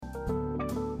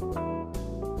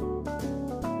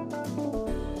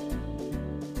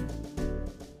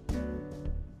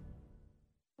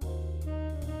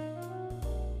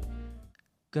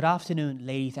Good afternoon,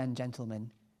 ladies and gentlemen.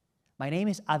 My name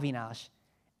is Avinash,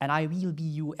 and I will be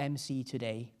your MC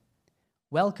today.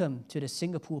 Welcome to the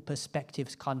Singapore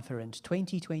Perspectives Conference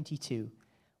 2022,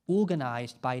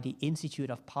 organized by the Institute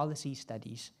of Policy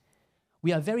Studies.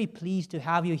 We are very pleased to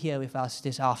have you here with us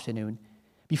this afternoon.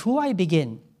 Before I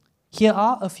begin, here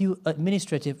are a few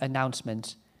administrative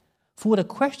announcements. For the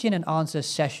question and answer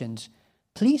sessions,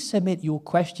 please submit your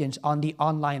questions on the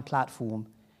online platform.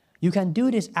 You can do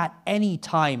this at any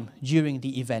time during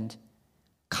the event.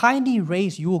 Kindly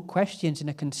raise your questions in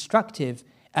a constructive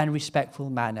and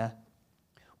respectful manner.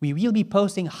 We will be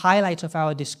posting highlights of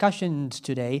our discussions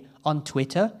today on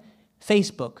Twitter,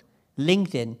 Facebook,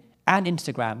 LinkedIn, and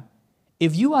Instagram.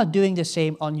 If you are doing the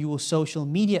same on your social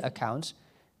media accounts,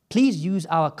 please use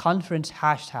our conference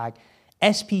hashtag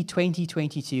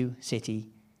SP2022City.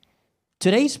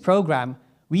 Today's program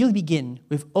will begin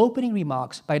with opening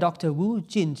remarks by Dr. Wu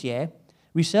Jinjie,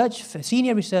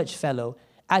 Senior Research Fellow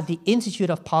at the Institute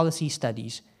of Policy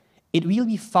Studies. It will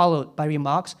be followed by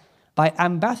remarks by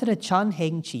Ambassador Chan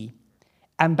Heng-chi,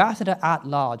 Ambassador at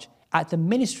Large at the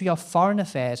Ministry of Foreign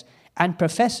Affairs and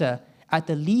Professor at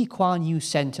the Lee Kuan Yew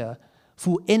Center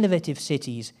for Innovative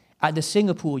Cities at the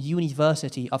Singapore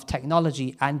University of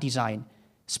Technology and Design.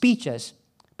 Speeches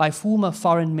by former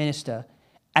Foreign Minister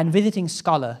and visiting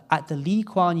scholar at the Lee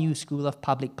Kuan Yew School of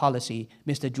Public Policy,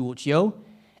 Mr. George Yeo,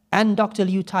 and Dr.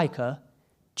 Liu Taiker,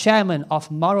 Chairman of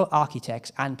Moral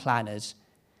Architects and Planners.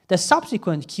 The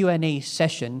subsequent Q&A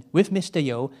session with Mr.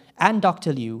 Yeo and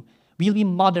Dr. Liu will be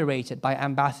moderated by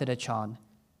Ambassador Chan.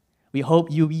 We hope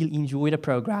you will enjoy the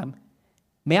program.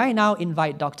 May I now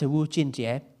invite Dr. Wu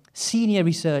Jinjie, Senior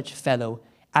Research Fellow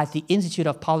at the Institute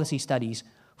of Policy Studies,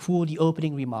 for the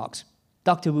opening remarks.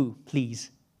 Dr. Wu,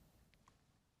 please.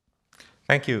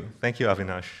 Thank you,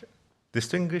 Avinash.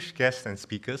 Distinguished guests and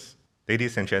speakers,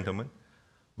 ladies and gentlemen,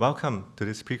 welcome to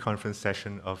this pre-conference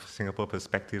session of Singapore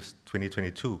Perspectives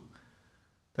 2022.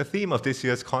 The theme of this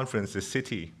year's conference is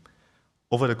City.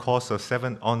 Over the course of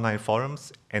 7 online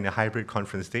forums and a hybrid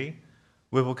conference day,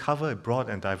 we will cover a broad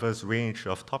and diverse range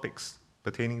of topics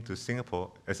pertaining to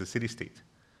Singapore as a city-state.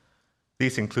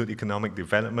 These include economic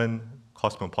development,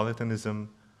 cosmopolitanism,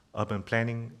 urban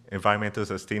planning, environmental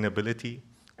sustainability,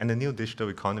 and the new digital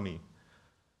economy.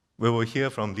 We will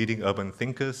hear from leading urban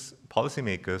thinkers,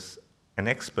 policymakers, and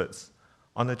experts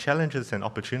on the challenges and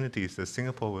opportunities that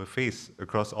Singapore will face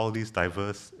across all these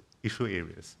diverse issue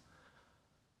areas.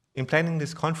 In planning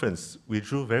this conference, we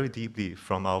drew very deeply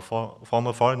from our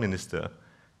former Foreign Minister,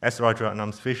 S.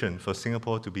 Rajaratnam's vision for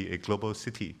Singapore to be a global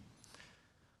city.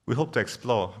 We hope to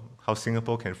explore how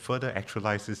Singapore can further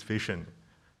actualize this vision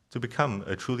to become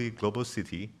a truly global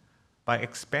city by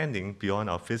expanding beyond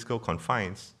our physical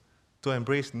confines to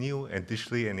embrace new and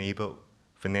digitally enabled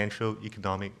financial,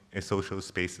 economic, and social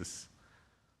spaces.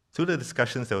 Through the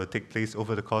discussions that will take place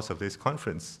over the course of this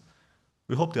conference,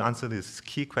 we hope to answer this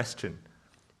key question: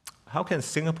 how can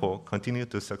Singapore continue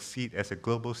to succeed as a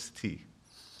global city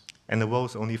and the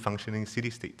world's only functioning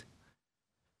city-state?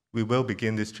 We will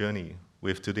begin this journey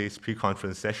with today's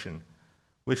pre-conference session,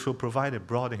 which will provide a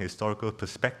broad and historical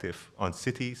perspective on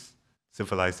cities,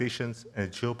 civilizations,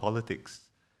 and geopolitics.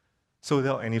 So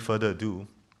without any further ado,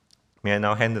 may I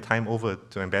now hand the time over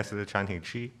to Ambassador Chan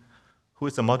Heng-chi, who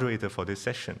is the moderator for this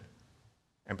session.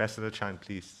 Ambassador Chan,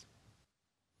 please.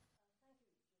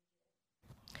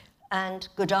 And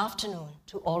good afternoon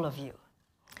to all of you.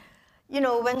 You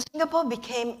know, when Singapore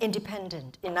became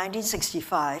independent in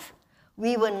 1965,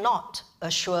 we were not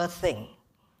a sure thing.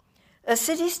 A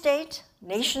city-state,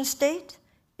 nation-state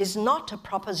is not a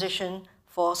proposition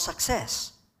for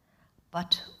success,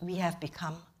 but we have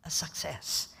become a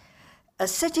success. A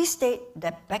city-state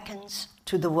that beckons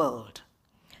to the world.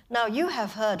 Now, you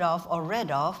have heard of or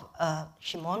read of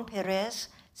Shimon Peres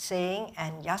saying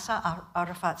and Yasser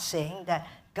Arafat saying that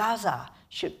Gaza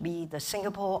should be the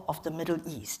Singapore of the Middle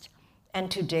East. And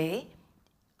today,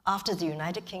 after the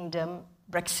United Kingdom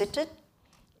Brexited,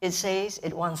 it says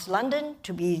it wants London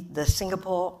to be the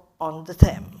Singapore on the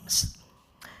Thames.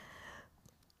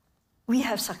 We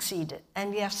have succeeded,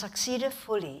 and we have succeeded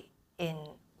fully in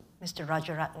Mr.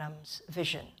 Rajaratnam's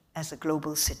vision as a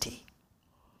global city.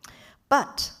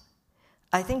 But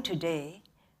I think today,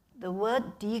 the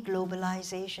word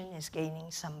deglobalization is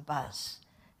gaining some buzz,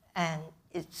 and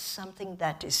it's something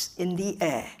that is in the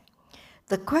air.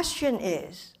 The question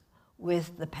is,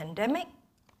 with the pandemic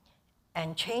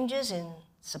and changes in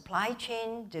supply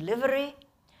chain delivery,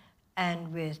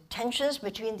 and with tensions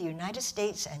between the United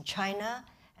States and China,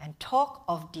 and talk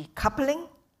of decoupling,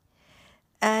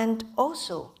 and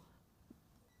also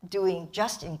doing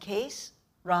just in case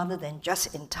rather than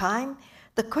just in time,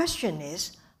 the question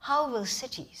is, how will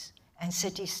cities and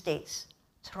city-states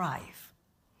thrive?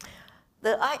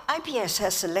 The IPS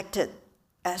has selected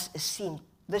as a theme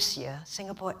this year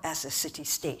Singapore as a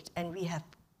city-state, and we have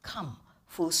come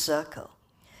full circle.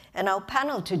 And our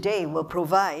panel today will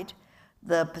provide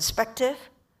the perspective,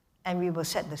 and we will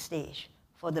set the stage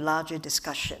for the larger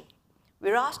discussion.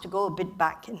 We're asked to go a bit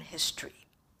back in history.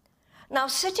 Now,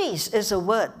 cities is a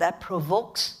word that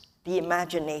provokes the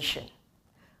imagination.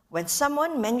 When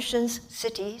someone mentions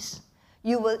cities,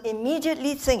 you will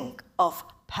immediately think of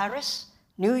Paris,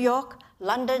 New York,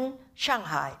 London,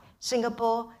 Shanghai,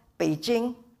 Singapore,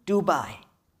 Beijing, Dubai.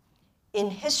 In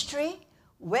history,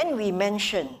 when we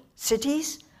mention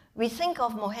cities, we think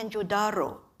of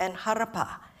Mohenjo-daro and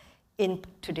Harappa in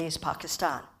today's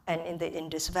Pakistan and in the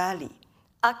Indus Valley,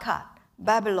 Akkad,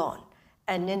 Babylon,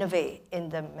 and Nineveh in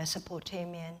the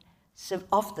Mesopotamian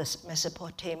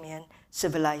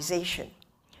civilization.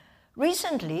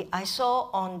 Recently, I saw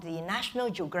on the National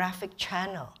Geographic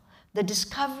Channel the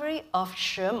discovery of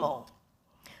Shimo,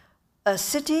 a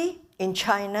city in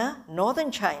China,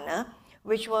 northern China,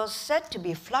 which was said to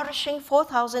be flourishing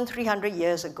 4,300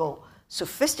 years ago.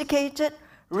 Sophisticated,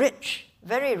 rich,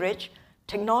 very rich,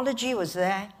 technology was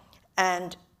there,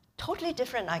 and totally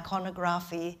different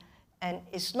iconography, and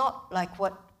it's not like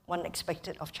what one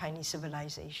expected of Chinese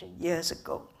civilization years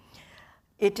ago.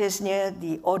 It is near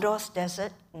the Odos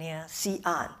Desert, near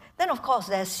Xi'an. Then, of course,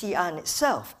 there's Xi'an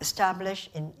itself,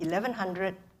 established in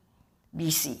 1100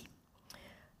 BC.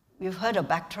 We've heard of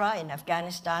Bactria in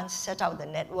Afghanistan, set out the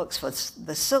networks for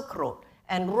the Silk Road.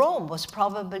 And Rome was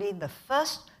probably the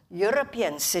first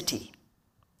European city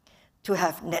to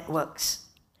have networks.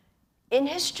 In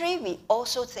history, we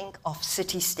also think of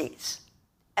city-states: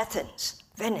 Athens,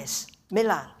 Venice,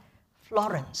 Milan,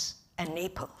 Florence, and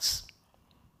Naples.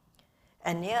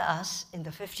 And near us, in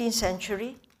the 15th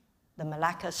century, the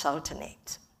Malacca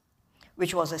Sultanate,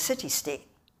 which was a city-state.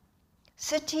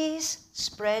 Cities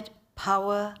spread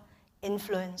power,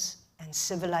 influence, and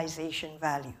civilization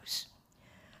values.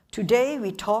 Today,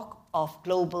 we talk of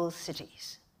global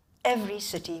cities. Every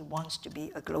city wants to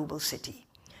be a global city.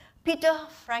 Peter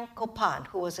Frankopan,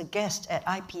 who was a guest at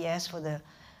IPS for the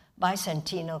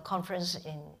Bicentennial Conference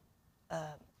in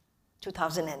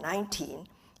 2019,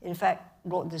 in fact,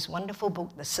 wrote this wonderful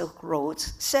book, The Silk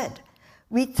Roads, said,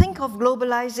 "We think of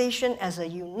globalization as a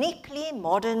uniquely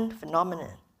modern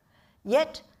phenomenon.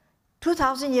 Yet,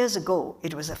 2,000 years ago,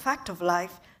 it was a fact of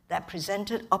life that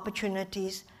presented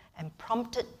opportunities and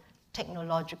prompted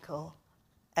technological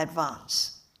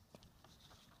advance."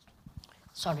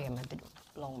 Sorry, I'm a bit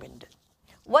long-winded.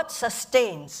 What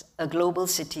sustains a global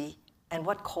city and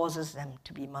what causes them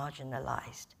to be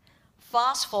marginalized?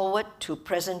 Fast forward to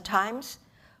present times,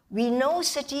 we know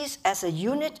cities as a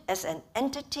unit, as an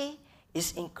entity,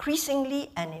 is increasingly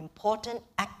an important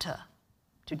actor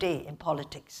today in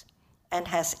politics and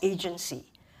has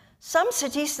agency. Some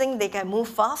cities think they can move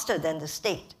faster than the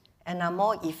state and are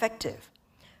more effective.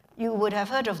 You would have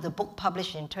heard of the book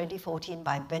published in 2014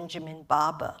 by Benjamin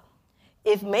Barber,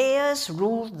 If Mayors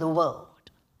Ruled the World: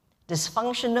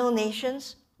 Dysfunctional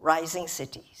Nations, Rising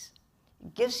Cities.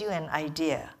 It gives you an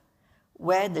idea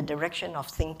where the direction of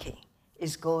thinking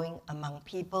is going among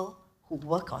people who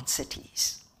work on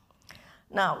cities.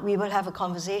 Now, we will have a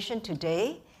conversation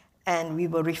today, and we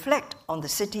will reflect on the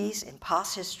cities in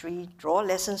past history, draw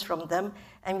lessons from them,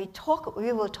 and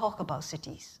we will talk about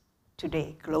cities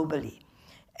today globally,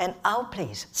 and our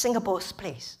place, Singapore's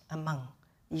place among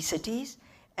these cities,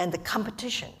 and the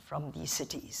competition from these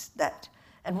cities,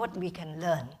 and what we can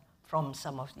learn from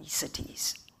some of these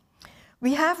cities.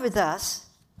 We have with us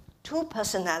two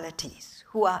personalities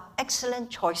who are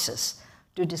excellent choices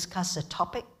to discuss the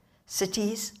topic: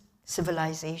 cities,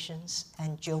 civilizations,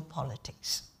 and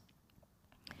geopolitics.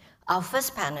 Our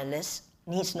first panelist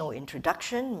needs no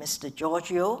introduction, Mr.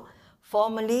 Giorgio,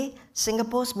 formerly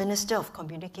Singapore's Minister of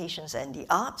Communications and the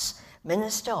Arts,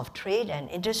 Minister of Trade and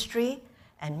Industry,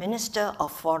 and Minister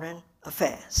of Foreign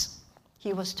Affairs.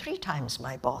 He was 3 times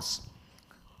my boss,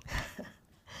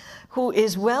 who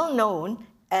is well known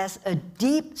as a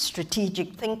deep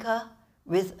strategic thinker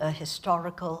with a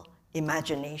historical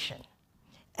imagination,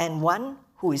 and one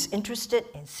who is interested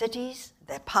in cities,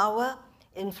 their power,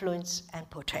 influence, and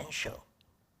potential.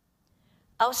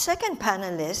 Our second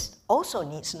panelist also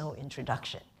needs no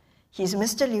introduction. He's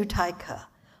Mr. Liew Tai Ker,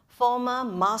 former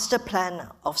master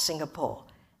planner of Singapore,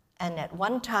 and at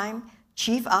one time,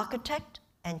 chief architect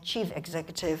and chief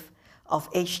executive of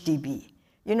HDB.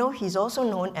 You know, he's also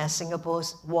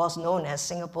was known as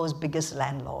Singapore's biggest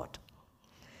landlord.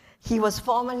 He was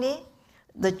formerly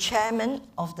the chairman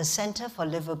of the Centre for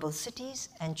Livable Cities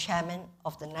and chairman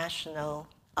of the National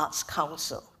Arts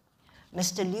Council.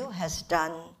 Mr. Liu has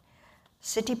done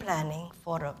city planning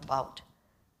for about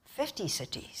 50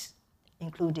 cities,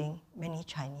 including many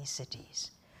Chinese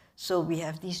cities. So we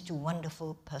have these two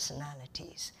wonderful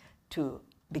personalities to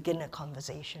begin a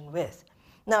conversation with.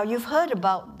 Now, you've heard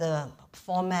about the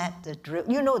format, the drill.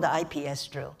 You know the IPS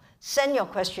drill. Send your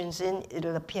questions in.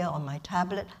 It'll appear on my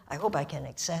tablet. I hope I can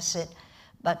access it.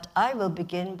 But I will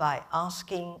begin by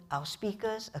asking our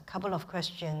speakers a couple of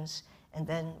questions, and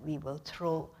then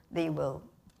they will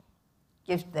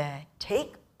give their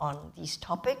take on these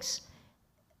topics,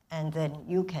 and then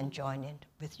you can join in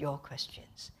with your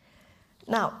questions.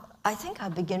 Now, I think I'll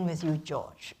begin with you,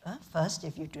 George, first,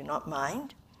 if you do not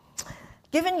mind.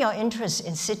 Given your interest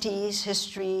in cities,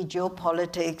 history,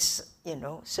 geopolitics,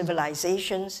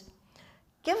 civilizations,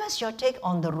 give us your take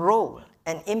on the role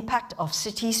and impact of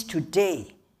cities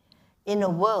today in a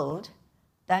world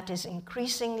that is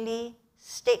increasingly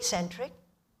state-centric,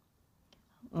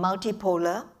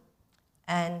 multipolar,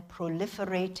 and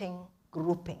proliferating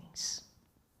groupings.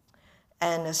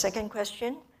 And a second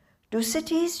question, do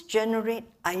cities generate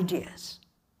ideas?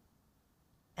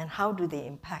 And how do they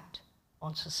impact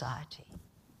on society?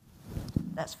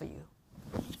 That's for you.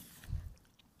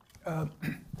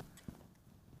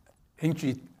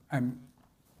 Heng-Chi, I'm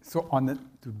so honored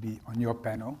to be on your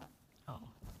panel. Oh.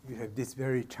 You have this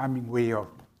very charming way of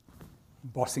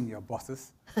bossing your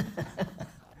bosses.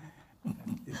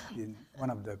 It's been one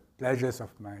of the pleasures of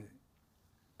my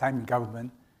time in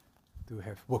government to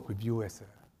have worked with you as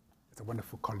a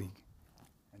wonderful colleague.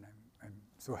 And I'm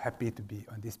so happy to be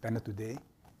on this panel today,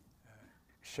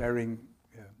 sharing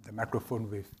the microphone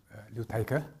with Liu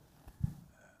Taike.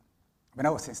 When I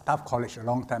was in Staff College a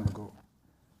long time ago,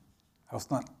 I was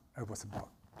about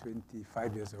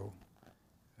 25 years old.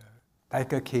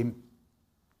 Taike came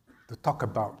to talk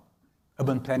about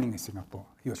urban planning in Singapore.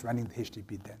 He was running the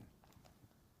HDB then.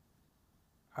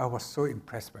 I was so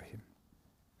impressed by him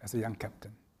as a young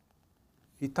captain.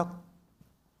 He talked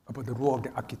about the role of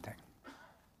the architect,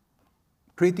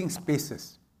 creating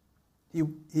spaces.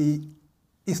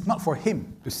 It's not for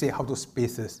him to say how those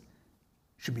spaces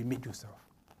should be made use of,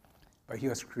 but he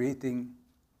was creating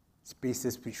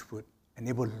spaces which would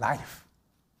enable life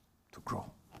to grow.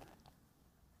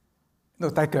 No,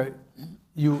 Taike,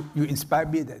 you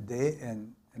inspired me that day,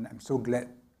 and I'm so glad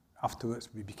afterwards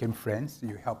we became friends.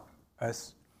 You helped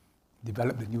us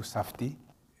develop the new SAFTI.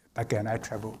 Taike and I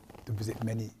traveled to visit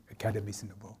many academies in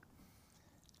the world.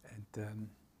 And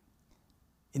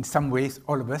in some ways,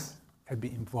 all of us have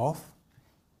been involved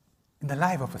in the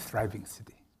life of a thriving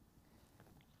city.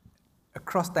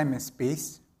 Across time and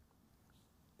space,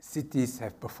 cities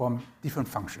have performed different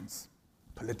functions: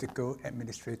 political,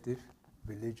 administrative,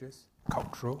 religious,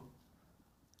 cultural,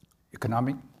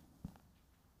 economic,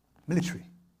 military.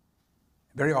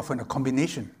 Very often a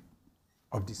combination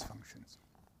of these functions.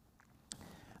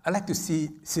 I like to see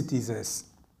cities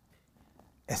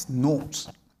as nodes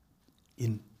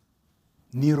in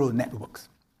neural networks.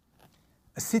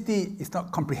 A city is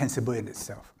not comprehensible in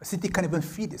itself. A city can't even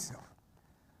feed itself.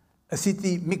 A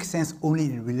city makes sense only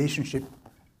in relationship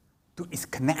to its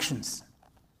connections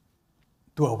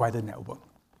to a wider network.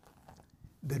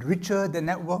 The richer the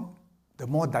network, the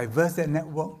more diverse the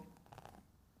network,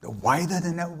 the wider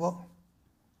the network,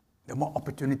 the more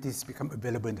opportunities become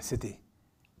available in the city.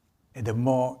 And the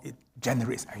more it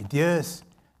generates ideas,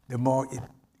 the more it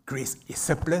creates a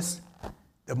surplus,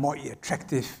 the more it's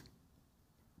attractive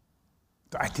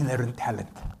to itinerant talent.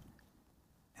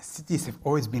 And cities have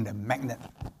always been a magnet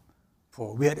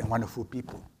for weird and wonderful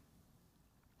people.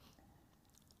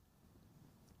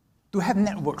 To have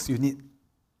networks, you need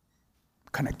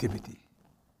connectivity.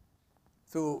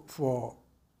 So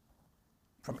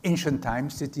from ancient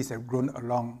times, cities have grown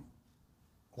along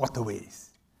waterways.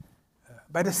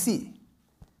 By the sea,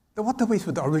 the waterways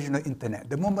were the original internet.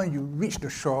 The moment you reach the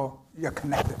shore, you are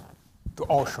connected to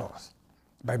all shores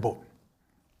by boat.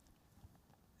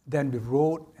 Then with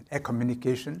road and air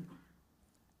communication,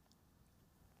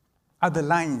 other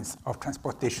lines of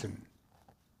transportation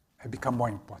have become more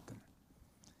important.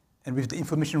 And with the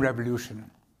information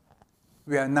revolution,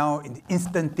 we are now in the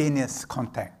instantaneous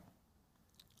contact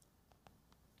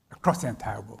across the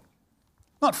entire world.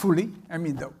 Not fully. I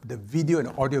mean, the video and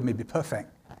the audio may be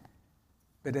perfect,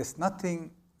 but there's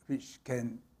nothing which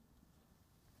can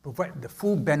provide the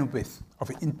full bandwidth of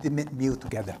an intimate meal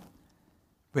together.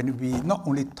 When we not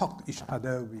only talk to each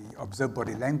other, we observe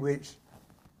body language,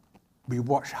 we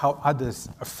watch how others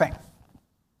affect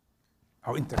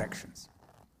our interactions.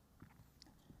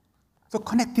 So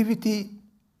connectivity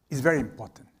is very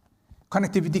important.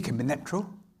 Connectivity can be natural.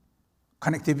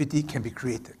 Connectivity can be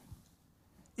created.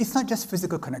 It's not just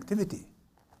physical connectivity.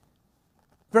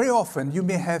 Very often, you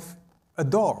may have a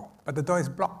door, but the door is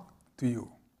blocked to you.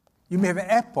 You may have an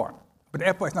airport, but the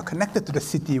airport is not connected to the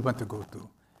city you want to go to.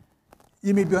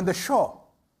 You may be on the shore,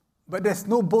 but there's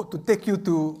no boat to take you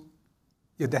to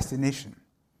your destination.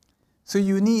 So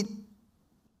you need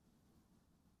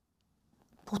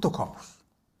protocols,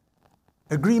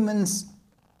 agreements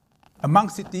among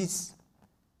cities,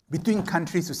 between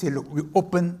countries to say, look, we're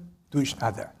open to each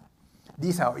other.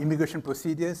 These are our immigration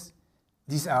procedures.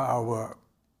 These are our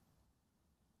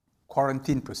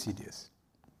quarantine procedures.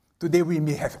 Today we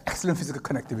may have excellent physical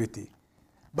connectivity,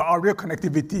 but our real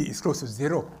connectivity is close to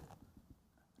zero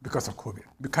because of COVID.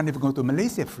 We can't even go to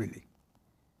Malaysia freely.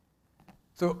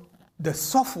 So the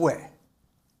software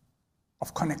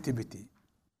of connectivity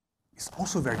is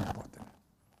also very important.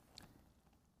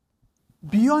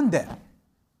 Beyond that,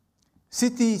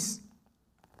 cities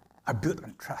are built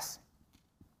on trust.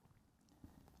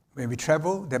 When we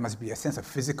travel, there must be a sense of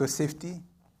physical safety.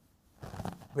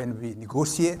 When we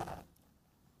negotiate,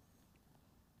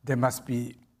 there must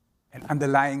be an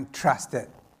underlying trust that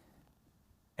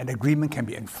an agreement can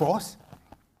be enforced,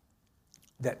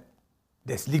 that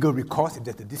there's legal recourse if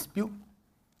there's a dispute,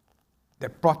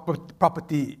 that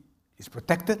property is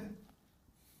protected,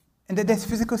 and that there's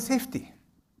physical safety,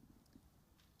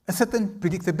 a certain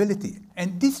predictability.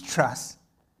 And this trust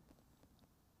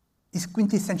is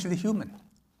quintessentially human.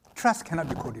 Trust cannot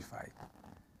be codified.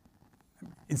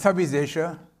 In Southeast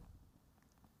Asia,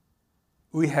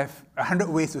 we have 100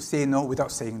 ways to say no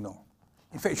without saying no.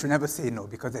 In fact, you should never say no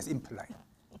because that's impolite.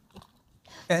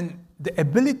 And the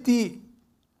ability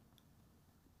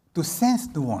to sense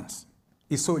nuance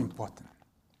is so important.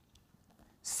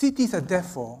 Cities are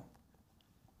therefore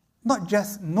not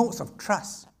just nodes of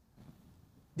trust.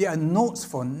 They are nodes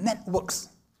for networks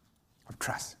of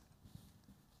trust.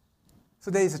 So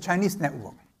there is a Chinese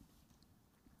network.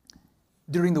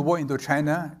 During the war in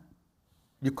Indochina,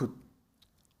 you could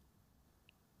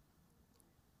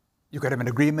have an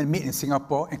agreement, meet in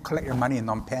Singapore, and collect your money in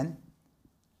Phnom Penh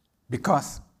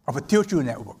because of a Teochew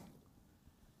network.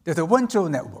 There's a Wenzhou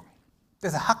network.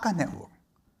 There's a Hakka network.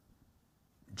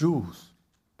 Jews,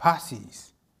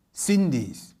 Parsis,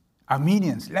 Sindhis,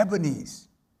 Armenians, Lebanese.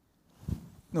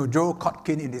 Joe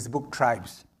Kotkin in his book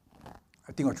Tribes,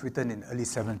 I think it was written in the early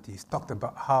 70s, talked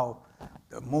about how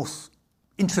the most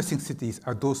interesting cities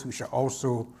are those which are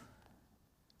also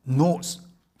nodes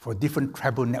for different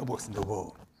tribal networks in the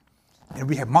world. And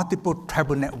we have multiple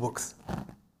tribal networks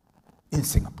in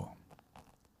Singapore.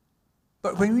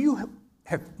 But when you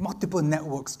have multiple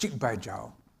networks, jig by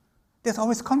jow, there's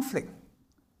always conflict.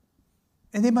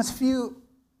 And they must feel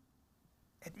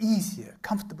at ease here,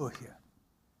 comfortable here.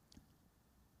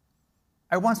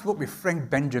 I once worked with Frank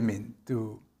Benjamin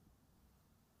to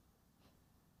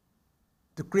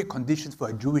create conditions for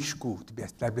a Jewish school to be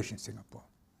established in Singapore.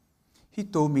 He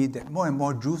told me that more and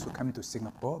more Jews were coming to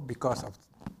Singapore because of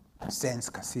Sands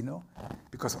Casino,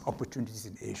 because of opportunities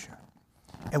in Asia.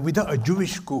 And without a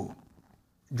Jewish school,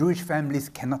 Jewish families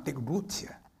cannot take root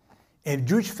here. If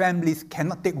Jewish families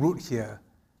cannot take root here,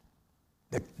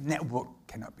 the network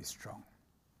cannot be strong.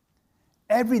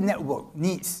 Every network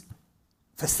needs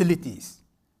facilities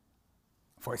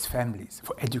for its families,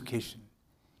 for education.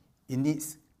 It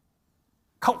needs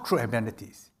cultural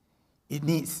amenities. It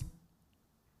needs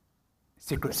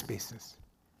sacred spaces.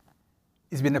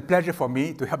 It's been a pleasure for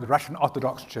me to help the Russian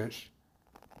Orthodox Church,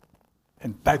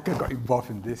 and Taika got involved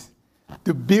in this,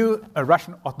 to build a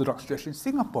Russian Orthodox Church in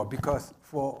Singapore, because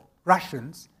for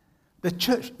Russians, the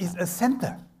church is a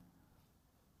center,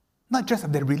 not just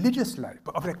of their religious life,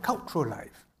 but of their cultural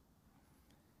life.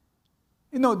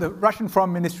 The Russian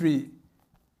Foreign Ministry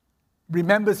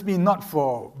remembers me not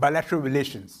for bilateral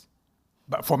relations,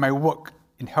 but for my work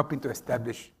in helping to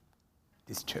establish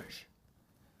this church.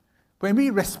 When we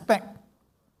respect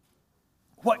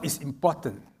what is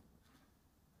important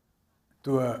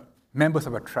to members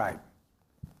of a tribe,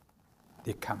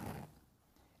 they come.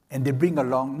 And they bring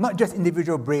along not just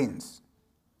individual brains,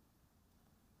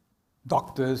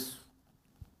 doctors,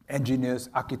 engineers,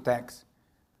 architects,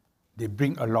 they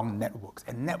bring along networks.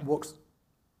 And networks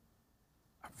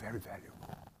are very valuable.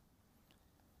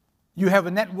 You have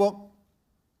a network,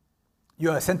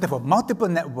 you're a center for multiple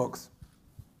networks,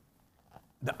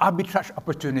 the arbitrage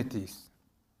opportunities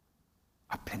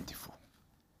are plentiful.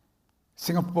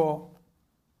 Singapore,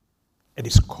 at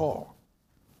its core,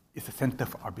 is a center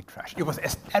for arbitrage. It was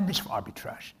established for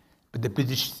arbitrage, but the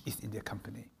British East India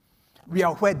Company. We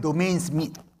are where domains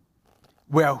meet.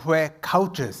 We are where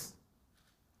cultures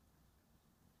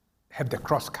have their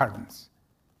cross currents.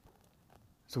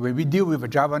 So when we deal with a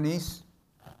Javanese,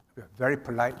 we are very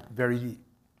polite, very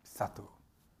subtle.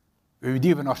 When we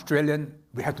deal with an Australian,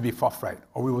 we have to be forthright,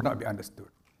 or we will not be understood.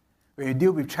 When we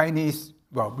deal with Chinese,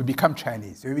 well, we become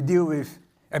Chinese. When we deal with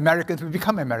Americans, we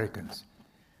become Americans.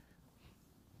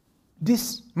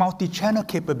 This multi-channel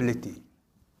capability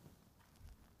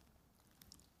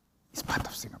is part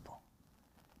of Singapore.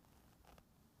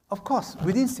 Of course,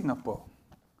 within Singapore,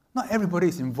 not everybody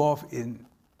is involved in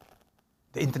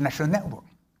the international network.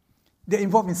 They're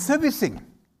involved in servicing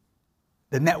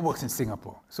the networks in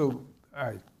Singapore. So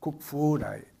I cook food,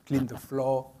 I clean the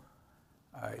floor,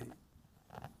 I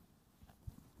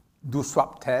do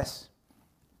swab tests,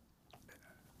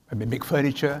 I may make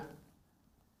furniture,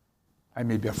 I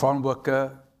may be a foreign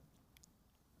worker,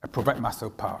 I provide muscle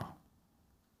power.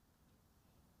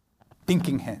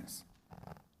 Thinking hands,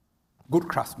 good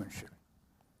craftsmanship.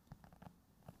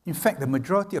 In fact, the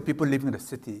majority of people living in the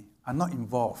city are not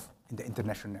involved in the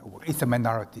international network. It's a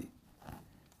minority.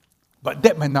 But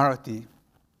that minority,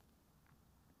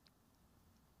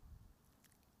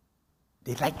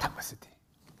 they light up a city.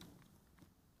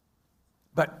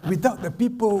 But without the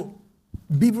people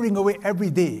beavering away every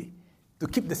day to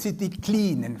keep the city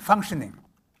clean and functioning,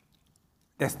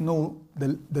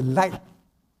 the light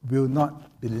will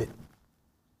not be lit.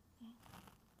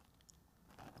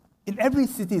 In every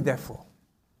city, therefore,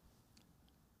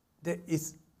 there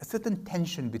is a certain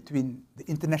tension between the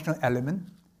international element,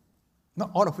 not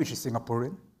all of which is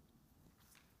Singaporean,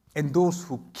 and those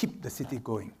who keep the city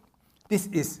going. This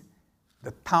is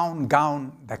the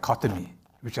town-gown dichotomy,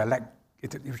 which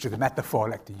is a metaphor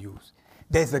I like to use.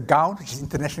 There's a gown, which is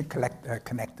internationally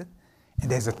connected, and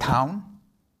there's a town,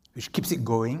 which keeps it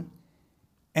going,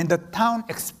 and the town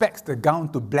expects the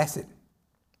gown to bless it.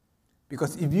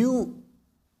 Because if you,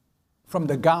 from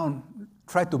the gown,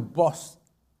 try to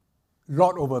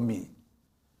lord over me,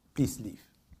 please leave.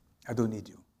 I don't need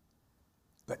you.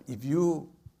 But if you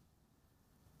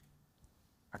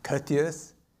are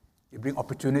courteous, you bring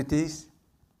opportunities,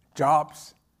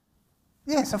 jobs,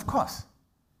 yes, of course.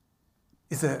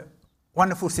 It's a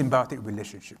wonderful symbiotic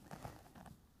relationship.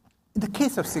 In the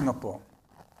case of Singapore,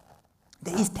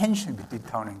 there is tension between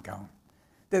town and gown.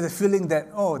 There's a feeling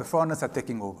that, the foreigners are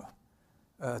taking over.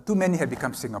 Too many have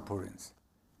become Singaporeans.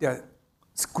 They are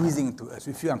squeezing into us.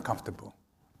 We feel uncomfortable.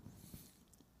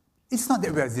 It's not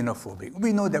that we are xenophobic.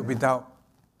 We know that without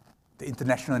the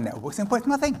international network, Singapore is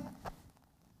nothing.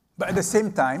 But at the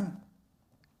same time,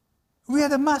 we are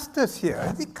the masters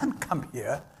here. They can't come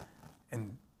here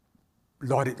and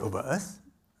lord it over us.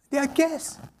 They are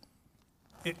guests.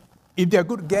 If they are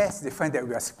good guests, they find that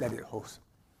we are splendid hosts.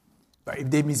 But if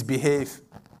they misbehave,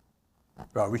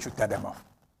 well, we should tell them off.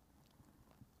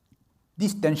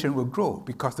 This tension will grow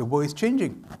because the world is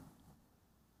changing.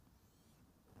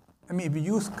 I mean, if you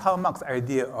use Karl Marx's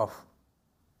idea of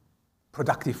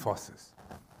productive forces,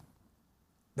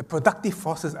 the productive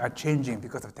forces are changing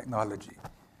because of technology.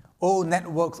 All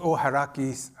networks, all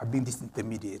hierarchies are being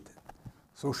disintermediated.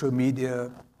 Social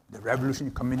media, the revolution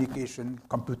in communication,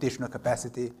 computational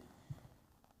capacity,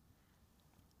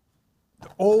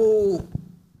 all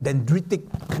dendritic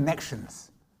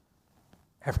connections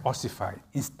have ossified.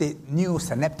 Instead, new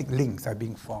synaptic links are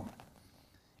being formed.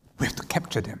 We have to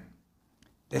capture them.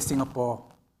 Then Singapore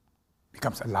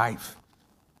becomes alive,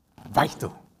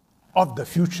 vital, of the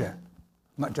future,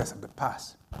 not just of the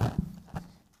past.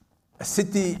 A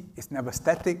city is never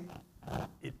static.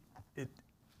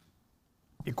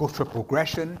 It goes through a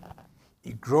progression.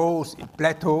 It grows, it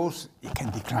plateaus, it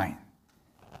can decline.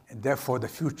 And therefore, the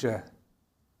future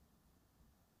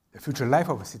life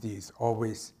of a city is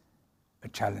always a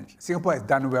challenge. Singapore has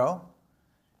done well.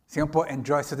 Singapore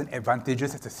enjoys certain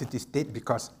advantages as a city-state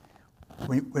because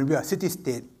when we are a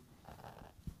city-state,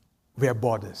 we have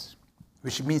borders,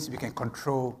 which means we can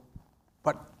control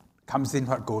what comes in,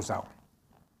 what goes out.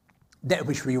 That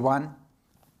which we want,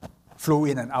 flow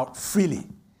in and out freely.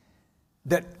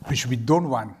 That which we don't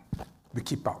want, we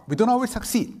keep out. We don't always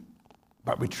succeed,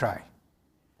 but we try.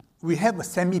 We have a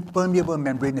semi-permeable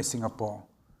membrane in Singapore,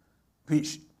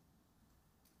 which,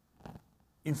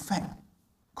 in fact,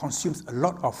 consumes a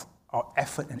lot of our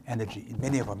effort and energy in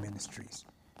many of our ministries.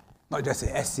 Not just the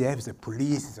SCF, it's the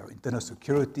police, it's our internal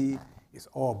security, it's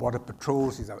all border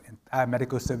patrols, it's our entire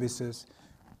medical services,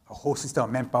 a whole system of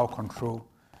manpower control.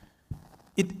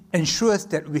 It ensures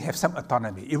that we have some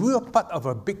autonomy. If we were part of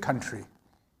a big country,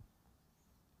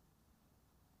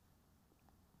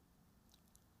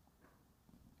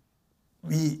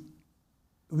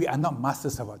 we are not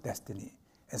masters of our destiny.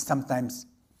 And sometimes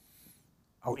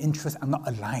our interests are not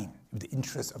aligned with the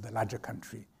interests of the larger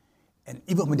country. And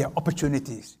even when there are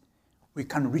opportunities, we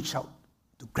can't reach out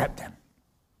to grab them.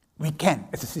 We can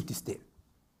as a city-state.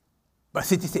 But a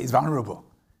city-state is vulnerable.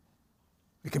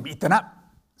 we can be eaten up.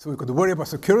 So we've got to worry about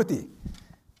security,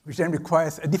 which then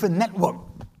requires a different network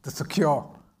to secure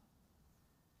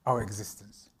our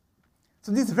existence.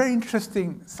 So this is a very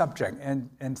interesting subject,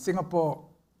 and Singapore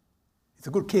is a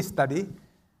good case study.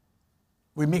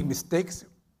 We make mistakes,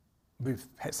 we've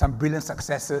had some brilliant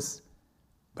successes,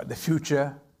 but the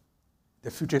future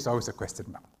is always a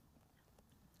question mark.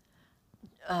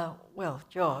 Well,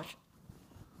 George,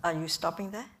 are you stopping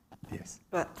there? Yes.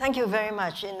 Well, thank you very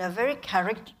much. In a very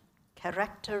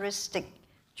characteristic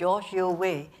George Yeo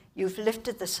way, you've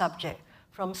lifted the subject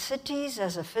from cities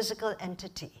as a physical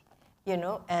entity,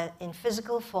 in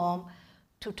physical form,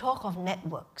 to talk of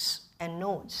networks and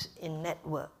nodes in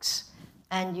networks.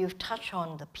 And you've touched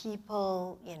on the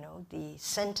people, the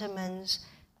sentiments,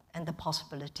 and the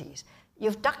possibilities.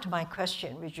 You've ducked my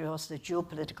question, which was the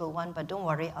geopolitical one, but don't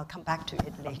worry, I'll come back to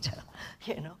it later.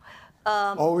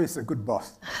 Always a good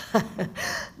boss.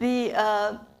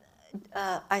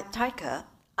 Taika,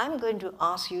 I'm going to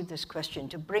ask you this question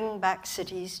to bring back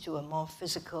cities to a more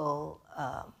physical,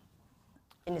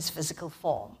 in its physical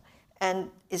form.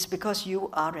 And it's because you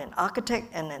are an architect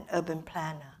and an urban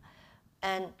planner.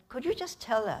 And could you just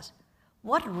tell us,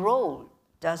 what role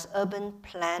does urban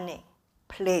planning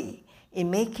play in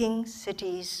making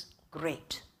cities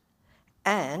great?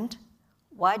 And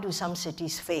why do some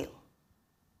cities fail?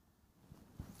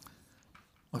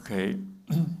 Okay.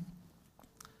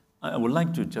 I would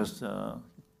like to just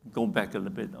go back a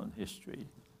little bit on history.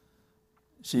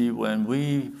 See, when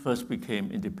we first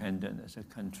became independent as a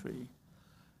country,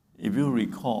 if you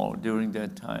recall, during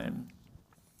that time,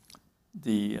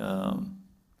 the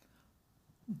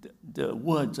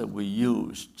words that we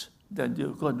used that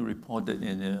you got reported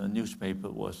in a newspaper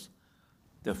was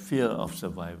the fear of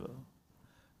survival.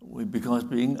 Because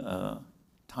being a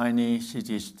tiny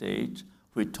city-state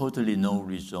with totally no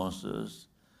resources,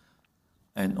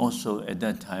 and also at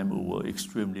that time we were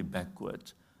extremely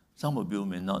backward. Some of you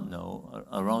may not know,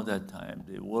 around that time,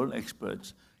 the world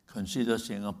experts consider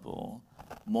Singapore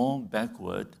more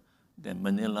backward than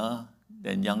Manila,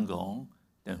 than Yangon,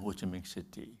 than Ho Chi Minh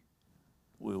City.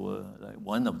 We were like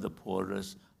one of the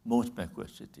poorest, most backward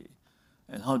city.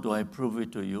 And how do I prove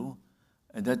it to you?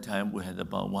 At that time, we had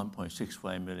about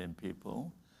 1.65 million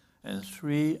people, and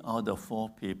 3 out of 4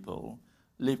 people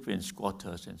live in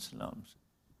squatters and slums.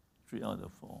 3 out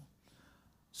of 4.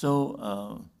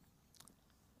 So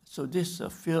this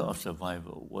fear of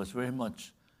survival was very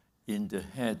much in the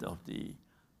head of the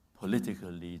political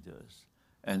leaders.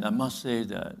 And I must say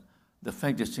that the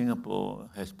fact that Singapore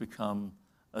has become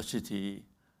a city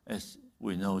as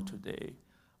we know today,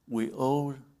 we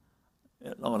owe,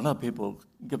 a lot of people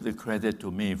give the credit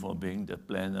to me for being the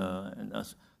planner and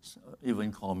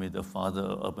even call me the father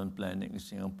of urban planning in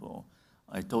Singapore.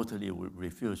 I totally would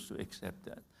refuse to accept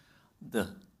that.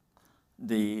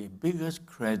 The biggest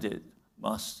credit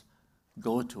must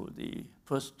go to the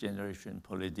first generation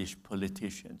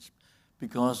politicians,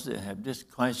 because they have this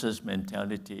crisis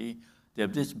mentality, they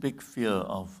have this big fear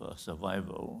of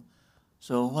survival.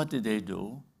 So what did they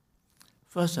do?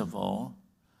 First of all,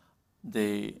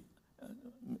 they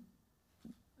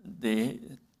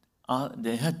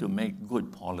had to make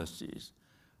good policies.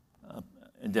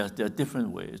 And there are different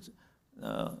ways.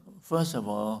 First of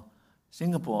all,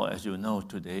 Singapore, as you know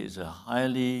today, is a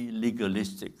highly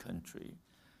legalistic country,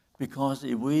 because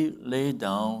if we lay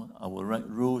down our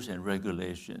rules and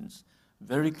regulations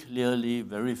very clearly,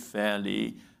 very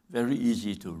fairly, very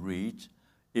easy to read,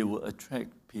 it will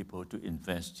attract people to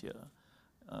invest here,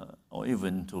 or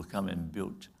even to come and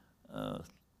build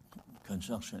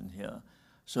construction here.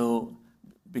 So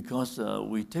because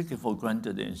we take it for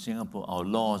granted that in Singapore, our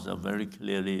laws are very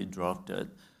clearly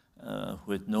drafted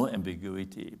with no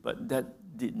ambiguity, but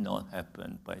that did not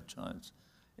happen by chance.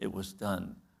 It was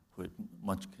done with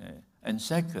much care. And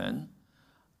second,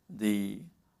 the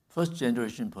first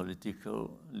generation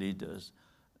political leaders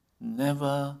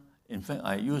never, in fact,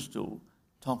 I used to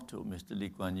talk to Mr. Lee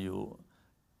Kuan Yew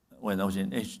when I was in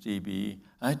HDB.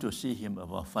 I had to see him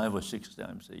about 5 or 6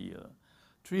 times a year.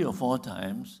 3 or 4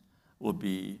 times would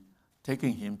be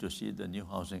taking him to see the new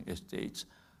housing estates.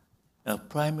 A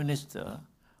prime minister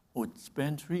would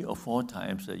spend 3 or 4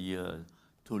 times a year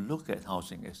to look at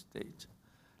housing estates.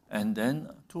 And then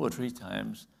 2 or 3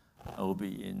 times I will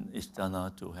be in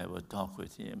Istana to have a talk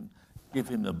with him, give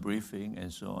him a briefing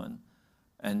and so on.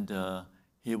 And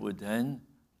he would then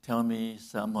tell me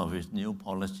some of his new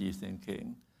policy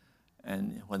thinking.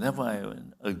 And whenever I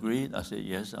agreed, I said,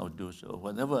 yes, I'll do so.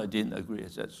 Whenever I didn't agree, I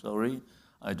said, sorry,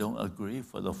 I don't agree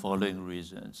for the following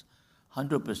reasons.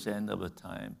 100% of the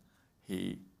time,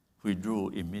 he withdrew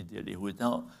immediately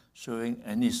without showing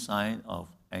any sign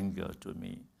of anger to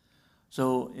me.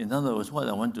 So in other words, what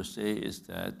I want to say is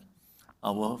that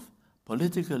our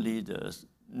political leaders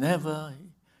never,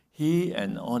 he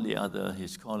and all the other,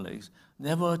 his colleagues,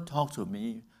 never talked to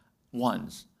me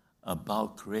once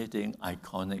about creating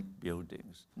iconic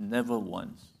buildings, never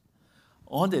once.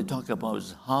 All they talk about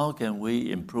is how can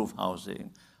we improve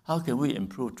housing, how can we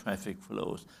improve traffic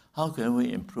flows, how can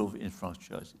we improve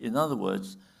infrastructure. In other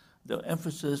words, the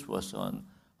emphasis was on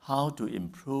how to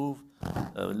improve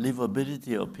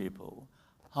livability of people,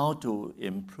 how to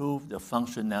improve the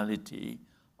functionality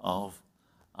of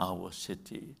our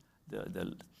city,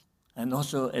 and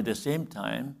also at the same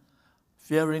time,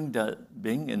 fearing that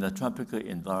being in a tropical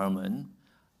environment,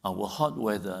 our hot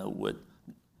weather would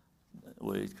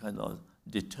kind of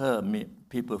deter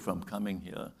people from coming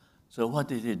here. So what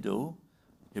did he do?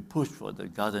 He pushed for the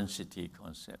garden city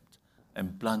concept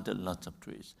and planted lots of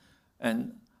trees.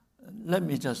 And let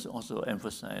me just also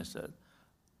emphasize that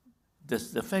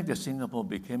the fact that Singapore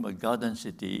became a garden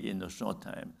city in a short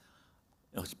time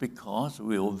was because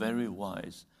we were very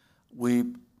wise.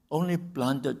 We only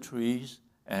planted trees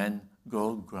and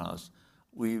grow grass.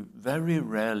 We very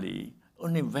rarely,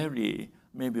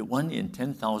 maybe 1 in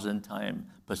 10,000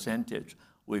 percentage,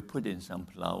 we put in some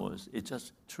flowers. It's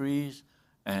just trees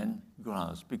and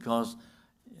grass, because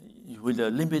with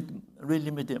the really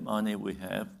limited money we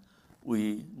have,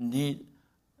 we need,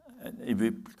 if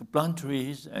we plant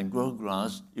trees and grow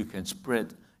grass, you can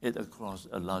spread it across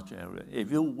a large area.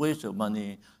 If you waste your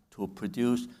money to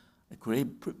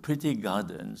create pretty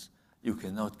gardens, you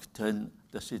cannot turn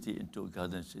the city into a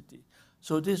garden city.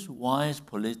 So this wise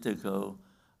political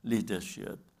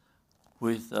leadership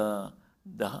with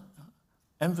the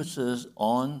emphasis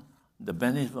on the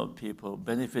benefit of people,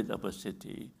 benefit of a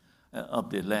city,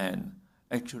 of the land,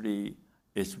 actually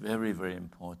is very, very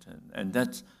important.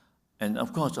 And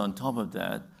of course, on top of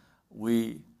that,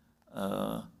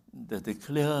 the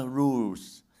clear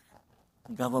rules,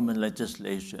 government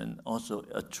legislation also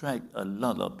attract a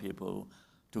lot of people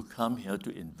to come here to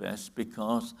invest,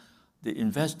 because the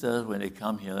investors, when they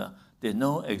come here, they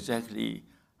know exactly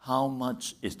how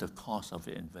much is the cost of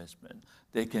the investment.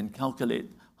 They can calculate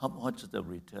how much is the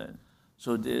return.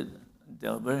 So they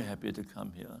are very happy to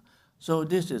come here. So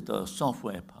this is the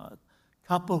software part.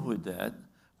 Coupled with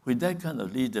that kind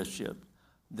of leadership,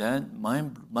 then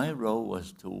my role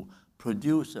was to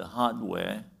produce the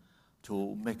hardware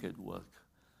to make it work.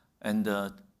 And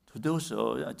to do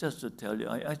so, just to tell you,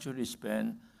 I actually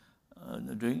spent,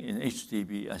 in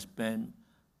HDB, I spent,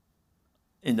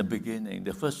 in the beginning,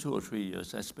 the first 2 or 3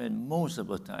 years, I spent most of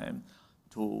the time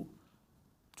to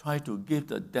try to give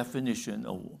the definition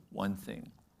of one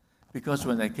thing. Because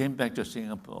when I came back to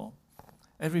Singapore,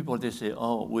 everybody said,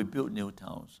 oh, we built new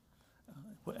towns.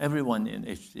 Everyone in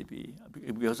HDB,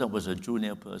 because I was a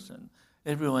junior person,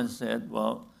 everyone said,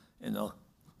 well,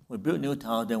 we built new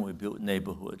town, then we built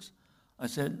neighborhoods. I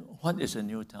said, what is a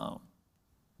new town?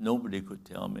 Nobody could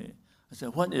tell me. I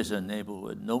said, what is a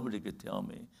neighborhood? Nobody could tell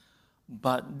me.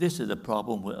 But this is the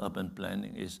problem with urban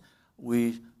planning, is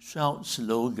we shout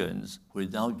slogans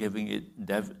without giving it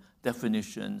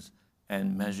definitions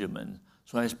and measurements.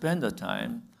 So I spent the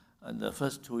time, the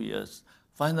first 2 years,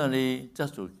 finally,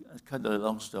 just to cut a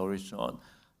long story short,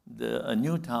 a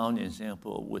new town in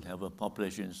Singapore would have a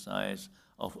population size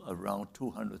of around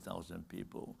 200,000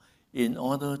 people in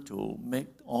order to make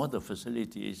all the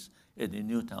facilities in the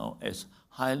new town as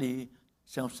highly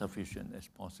self-sufficient as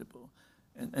possible.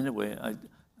 And anyway,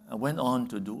 I went on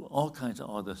to do all kinds of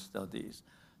other studies.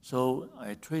 So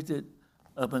I treated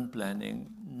urban planning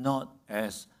not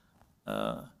as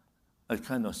a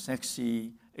kind of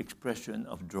sexy expression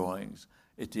of drawings.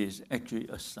 It is actually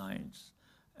a science.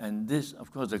 And this,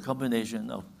 of course, the combination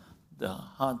of the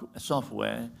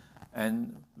software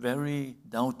and very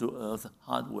down-to-earth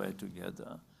hardware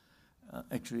together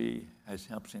actually has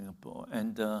helped Singapore.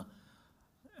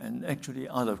 And actually,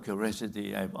 out of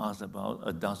curiosity, I've asked about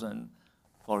a dozen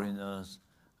foreigners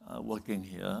working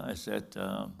here. I said,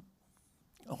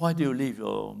 why do you leave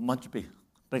your much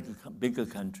bigger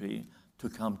country to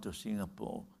come to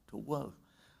Singapore to work?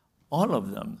 All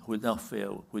of them, without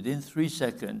fail, within 3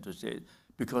 seconds, to say,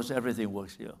 because everything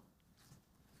works here.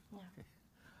 Yeah. Okay.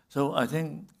 So I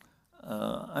think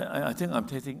I'm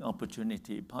taking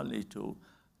opportunity partly to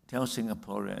tell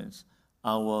Singaporeans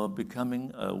our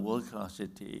becoming a world-class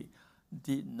city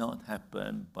did not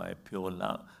happen by pure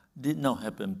luck, did not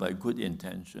happen by good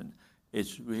intention.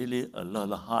 It's really a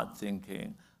lot of hard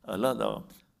thinking, a lot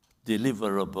of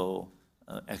deliverable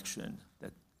action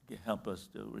that can help us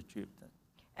to achieve that.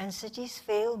 And cities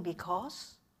fail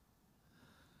because?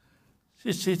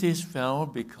 Cities fail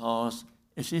because,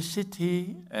 you see,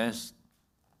 city as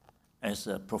as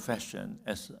a profession,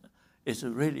 is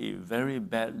really very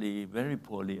badly, very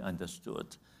poorly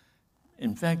understood.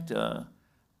 In fact,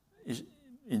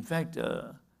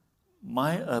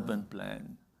 my urban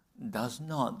plan does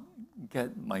not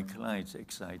get my clients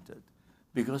excited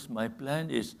because my plan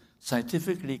is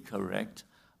scientifically correct,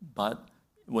 but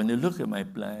when you look at my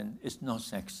plan, it's not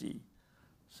sexy.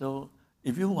 So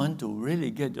if you want to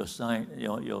really get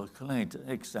your client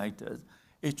excited,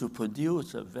 is to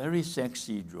produce a very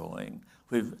sexy drawing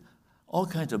with all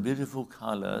kinds of beautiful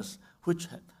colors, which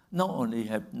not only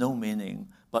have no meaning,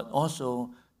 but also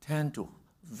tend to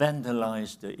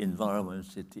vandalize the environment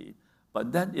city.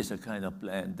 But that is a kind of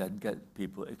plan that gets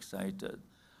people excited.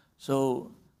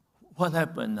 So what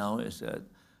happened now is that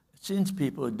since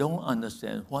people don't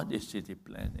understand what is city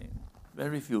planning,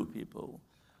 very few people,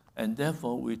 and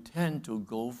therefore we tend to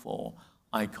go for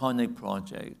iconic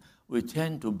projects. We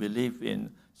tend to believe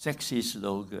in sexy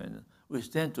slogans. We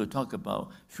tend to talk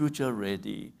about future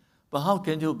ready. But how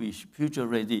can you be future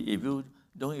ready if you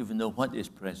don't even know what is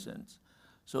present?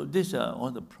 So these are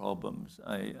all the problems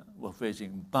I was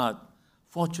facing. But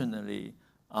fortunately,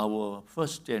 our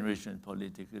first generation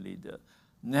political leader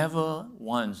never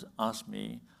once asked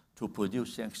me to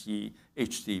produce sexy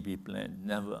HDB plan,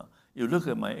 never. You look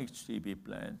at my HDB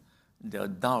plan, they're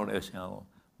dull as hell,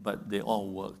 but they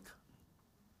all work.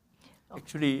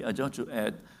 Actually, I just to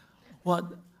add, what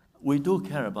we do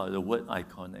care about the word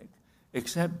iconic,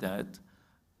 except that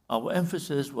our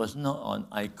emphasis was not on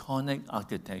iconic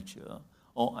architecture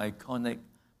or iconic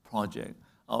project.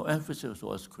 Our emphasis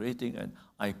was creating an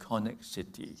iconic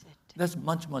city. That's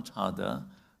much, much harder,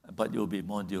 but it will be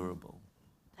more durable.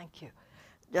 Thank you.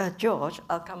 George,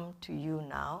 I'll come to you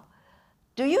now.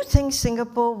 Do you think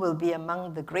Singapore will be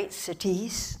among the great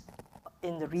cities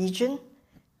in the region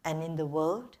and in the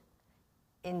world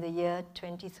in the year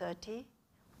 2030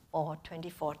 or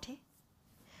 2040?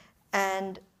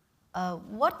 And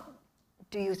what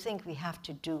do you think we have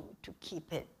to do to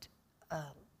keep it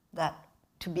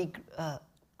to be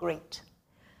great?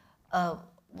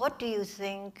 What do you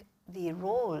think the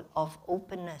role of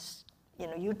openness,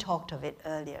 you talked of it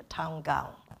earlier, town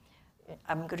gown.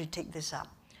 I'm going to take this up.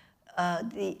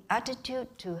 The attitude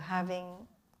to having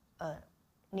a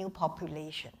new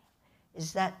population,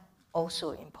 is that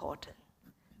also important?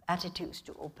 Attitudes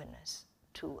to openness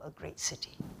to a great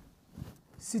city.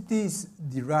 Cities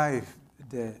derive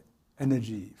their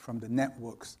energy from the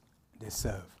networks they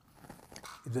serve.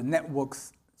 If the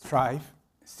networks thrive,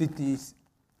 cities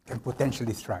can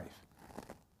potentially thrive.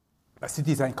 But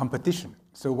cities are in competition,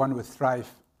 so one will thrive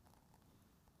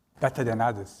better than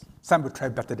others. Some will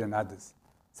thrive better than others.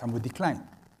 Some will decline.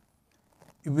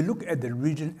 If we look at the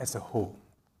region as a whole,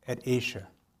 at Asia,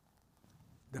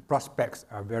 the prospects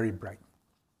are very bright.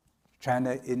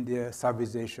 China, India,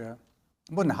 Southeast Asia,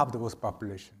 more than half the world's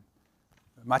population,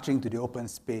 marching to the open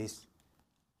space.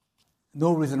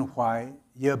 No reason why,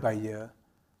 year by year,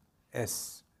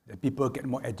 as the people get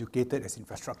more educated, as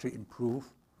infrastructure improve,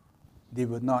 they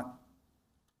will not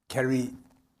carry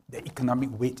the economic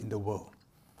weight in the world.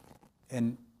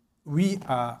 And we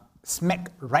are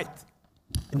smack right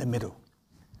in the middle.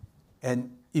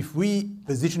 And if we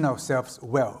position ourselves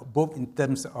well, both in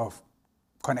terms of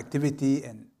connectivity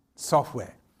and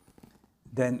software,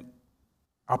 then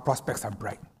our prospects are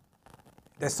bright.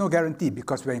 There's no guarantee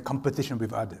because we're in competition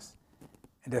with others.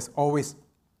 And there's always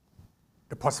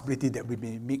the possibility that we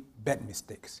may make bad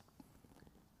mistakes.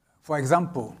 For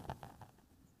example,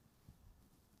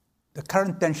 the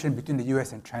current tension between the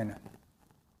US and China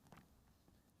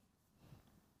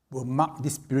will mark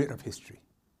this period of history,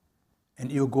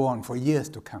 and it will go on for years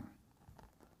to come.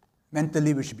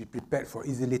 Mentally, we should be prepared for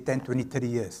easily 10, 20, 30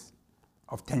 years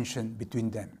of tension between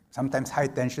them. Sometimes high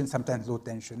tension, sometimes low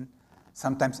tension,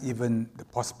 sometimes even the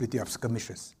possibility of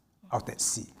skirmishes out at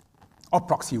sea, or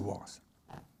proxy wars.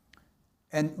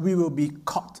 And we will be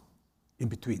caught in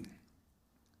between.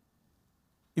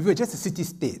 If we're just a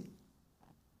city-state,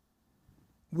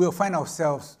 we'll find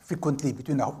ourselves frequently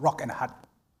between a rock and a hard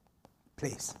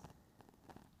place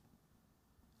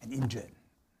and injured.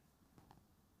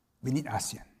 We need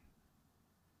ASEAN.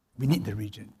 We need the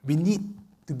region. We need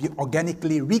to be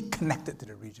organically reconnected to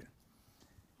the region.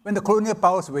 When the colonial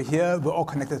powers were here, we were all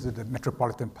connected to the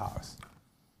metropolitan powers.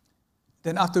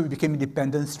 Then after we became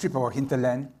independent, stripped our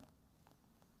hinterland,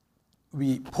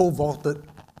 we pole vaulted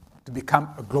to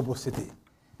become a global city.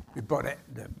 We brought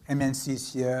the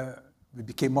MNCs here. We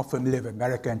became more familiar with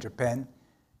America and Japan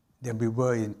than we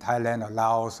were in Thailand or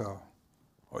Laos or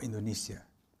Indonesia.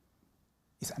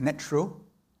 It's unnatural,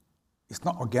 it's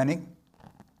not organic,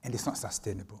 and it's not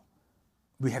sustainable.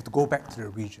 We have to go back to the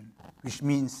region, which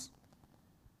means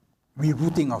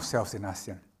rerouting ourselves in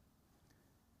ASEAN.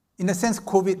 In a sense,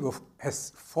 COVID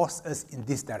has forced us in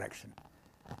this direction.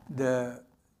 The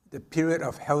period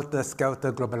of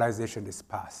helter-skelter globalization is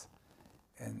past.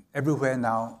 And everywhere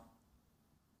now,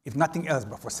 if nothing else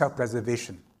but for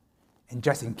self-preservation, and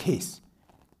just in case,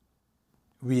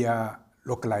 we are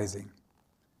localizing.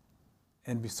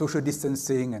 And with social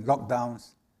distancing and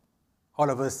lockdowns, all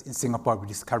of us in Singapore are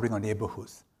discovering our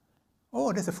neighborhoods.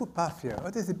 Oh, there's a footpath here. Oh,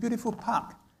 there's a beautiful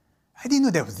park. I didn't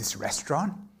know there was this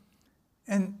restaurant.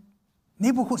 And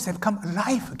neighborhoods have come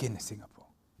alive again in Singapore.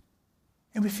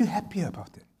 And we feel happier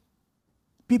about it.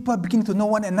 People are beginning to know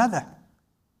one another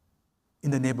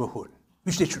in the neighborhood,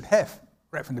 which they should have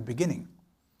right from the beginning.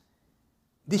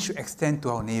 This should extend to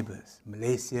our neighbors,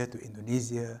 Malaysia to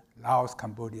Indonesia, Laos,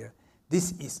 Cambodia.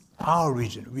 This is our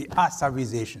region. We are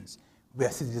Southeast Asians. We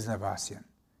are citizens of ASEAN.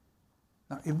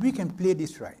 Now, if we can play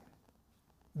this right,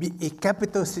 be a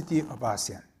capital city of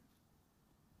ASEAN,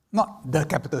 not the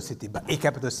capital city, but a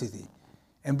capital city,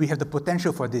 and we have the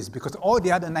potential for this because all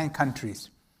the other 9 countries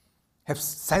have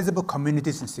sizable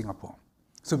communities in Singapore.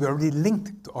 So we're already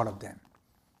linked to all of them.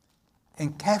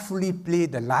 And carefully play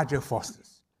the larger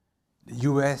forces, the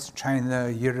US, China,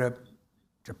 Europe,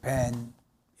 Japan,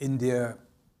 India,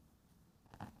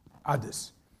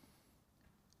 others.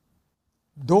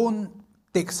 Don't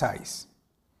take sides.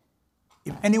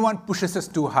 If anyone pushes us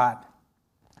too hard,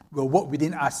 we'll work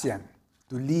within ASEAN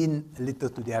to lean a little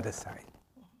to the other side.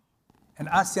 And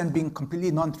ASEAN being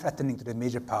completely non-threatening to the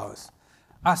major powers,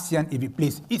 ASEAN, if it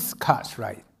plays its cards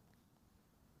right,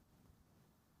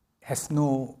 has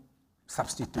no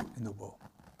substitute in the world.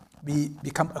 We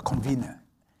become a convener.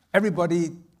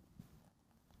 Everybody,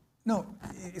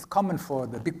 it's common for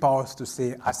the big powers to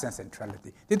say ASEAN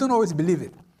centrality. They don't always believe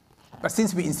it. But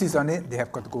since we insist on it, they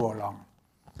have got to go along.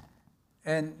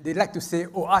 And they like to say,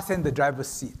 oh, ASEAN the driver's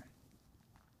seat.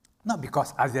 Not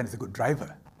because ASEAN is a good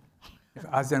driver. If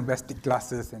ASEAN wears thick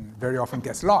glasses and very often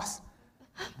gets lost.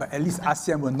 But at least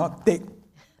ASEAN will not take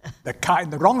the car in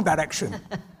the wrong direction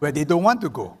where they don't want to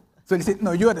go. So they said,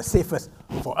 no, you are the safest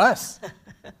for us.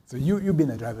 So you be in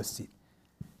the driver's seat.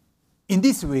 In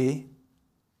this way,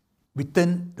 we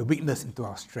turn the weakness into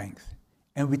our strength.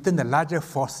 And we turn the larger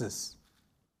forces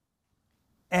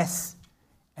as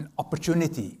an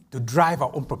opportunity to drive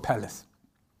our own propellers.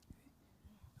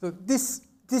 So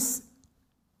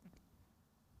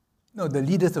the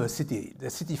leaders of a city, the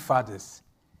city fathers,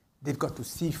 they've got to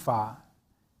see far,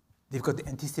 they've got to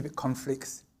anticipate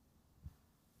conflicts,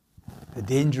 the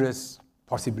dangerous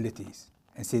possibilities,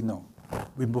 and say, no,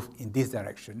 we move in this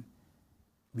direction,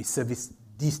 we service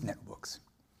these networks.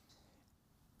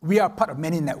 We are part of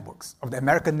many networks, of the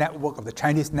American network, of the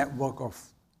Chinese network, of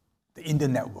the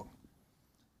Indian network.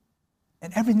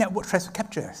 And every network tries to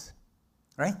capture us,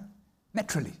 right?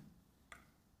 Naturally.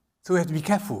 So we have to be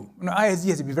careful. ISG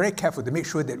has to be very careful to make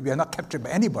sure that we are not captured by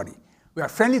anybody. We are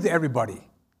friendly to everybody,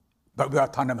 but we are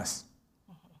autonomous.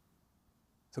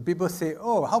 So people say,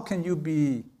 oh, how can you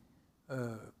be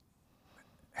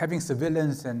having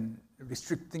surveillance and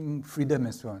restricting freedom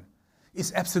and so on?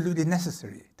 It's absolutely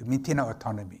necessary to maintain our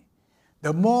autonomy.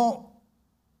 The more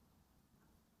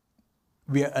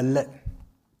we are alert,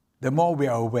 the more we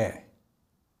are aware,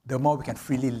 the more we can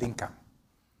freely link up.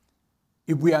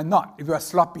 If we are not, if we are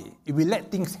sloppy, if we let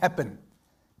things happen,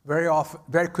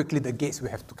 very quickly the gates will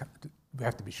have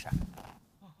to be shut.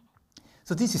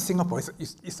 So this is Singapore.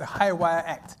 It's a high wire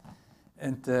act.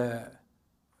 And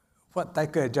what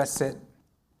Taika just said,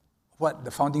 what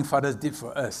the founding fathers did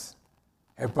for us,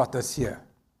 have brought us here.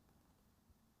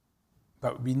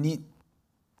 But we need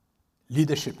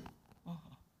leadership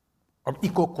of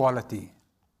equal quality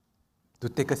to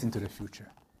take us into the future.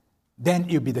 Then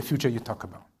it will be the future you talk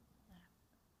about.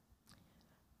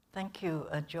 Thank you,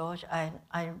 George.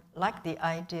 I like the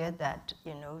idea that,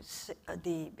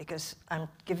 because I'm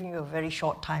giving you a very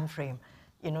short time frame,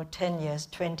 10 years,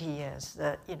 20 years,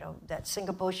 that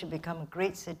Singapore should become a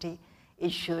great city.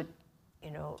 It should,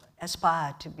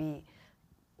 aspire to be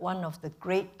one of the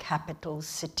great capital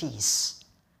cities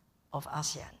of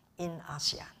ASEAN, in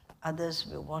ASEAN. Others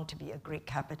will want to be a great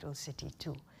capital city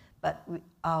too. But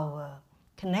our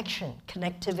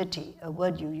connectivity, a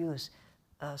word you use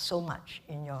so much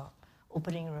in your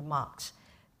opening remarks,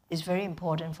 is very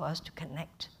important for us to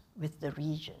connect with the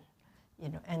region,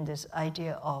 and this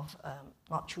idea of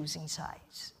not choosing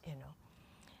sides,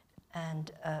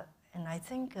 And I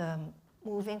think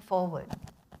moving forward,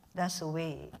 that's the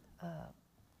way,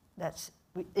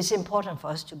 it's important for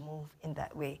us to move in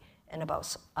that way and about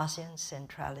ASEAN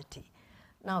centrality.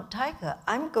 Now, Taika,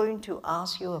 I'm going to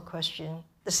ask you a question,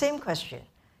 the same question.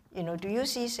 Do you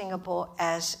see Singapore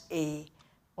as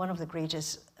one of the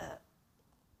greatest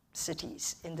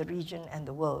cities in the region and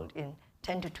the world in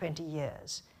 10 to 20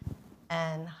 years?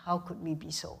 And how could we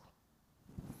be so?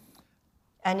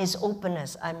 And is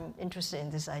openness, I'm interested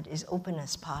in this idea, is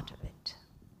openness part of it?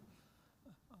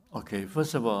 Okay,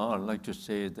 first of all, I'd like to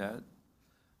say that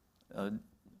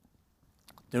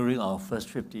during our first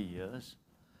 50 years,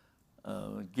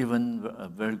 given a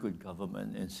very good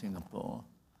government in Singapore,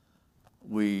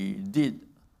 we did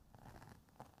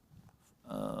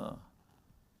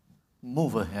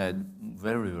move ahead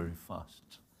very, very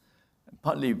fast,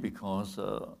 partly because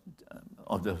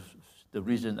of the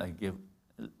reason I gave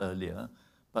earlier,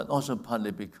 but also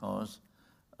partly because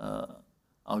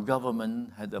our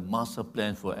government had a master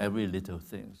plan for every little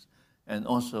thing. And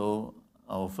also,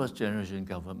 our first generation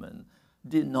government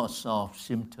did not solve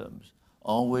symptoms,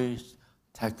 always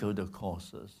tackle the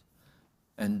causes.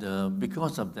 And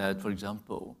because of that, for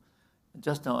example,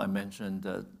 just now I mentioned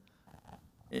that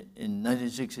in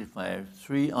 1965,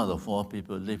 3 out of 4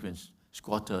 people live in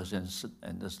squatters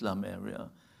and the slum area.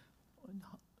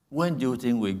 When do you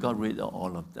think we got rid of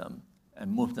all of them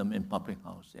and moved them in public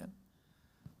housing?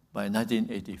 By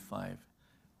 1985.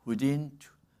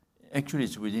 Actually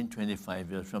it's within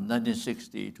 25 years, from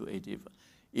 1960 to 85.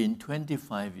 In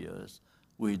 25 years,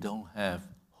 we don't have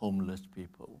homeless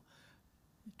people.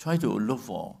 Try to look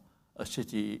for a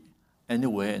city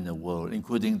anywhere in the world,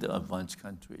 including the advanced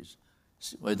countries,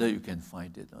 whether you can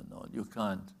find it or not. You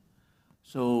can't.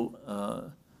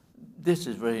 So this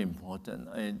is very important.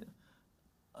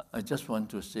 I just want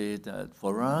to say that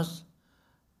for us,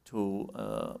 we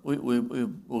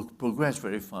will progress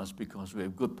very fast because we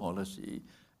have good policy.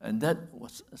 And that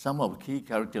was some of the key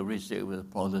characteristics with the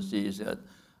policy is that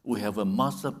we have a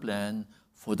master plan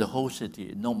for the whole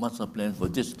city, no master plan for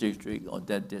this district or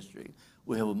that district.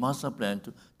 We have a master plan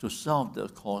to solve the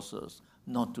causes,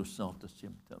 not to solve the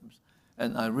symptoms.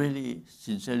 And I really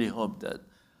sincerely hope that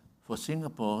for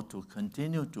Singapore to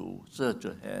continue to surge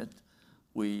ahead,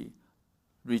 we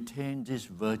retain this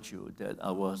virtue that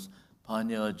our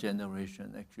pioneer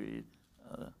generation actually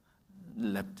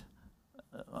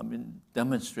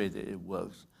demonstrated it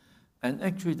works. And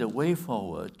actually the way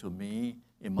forward to me,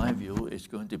 in my view, is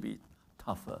going to be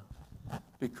tougher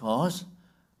because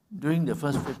during the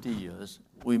first 50 years,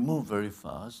 we moved very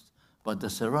fast, but the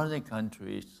surrounding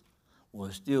countries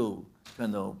were still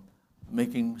kind of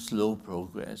making slow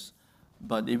progress.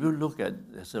 But if you look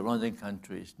at the surrounding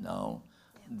countries now,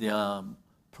 their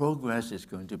progress is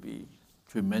going to be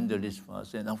tremendously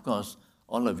fast. And of course,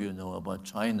 all of you know about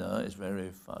China is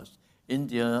very fast.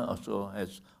 India also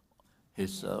has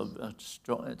his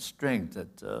strength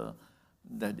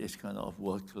that is kind of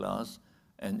world class.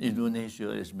 And Indonesia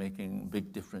is making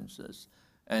big differences.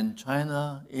 And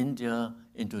China, India,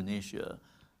 Indonesia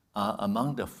are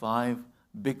among the 5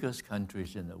 biggest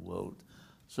countries in the world.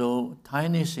 So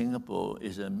tiny Singapore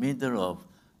is in the middle of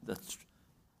the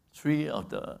 3 of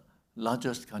the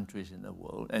largest countries in the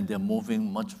world, and they're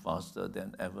moving much faster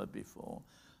than ever before.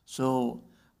 So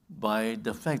by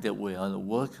the fact that we are a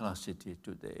world-class city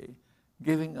today,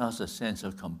 giving us a sense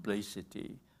of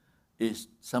complacency is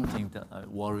something that I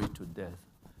worry to death,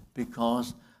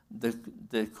 because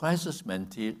the crisis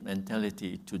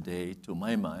mentality today, to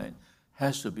my mind,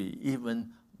 has to be even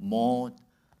more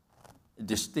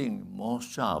distinct, more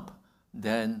sharp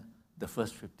than the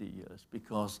first 50 years.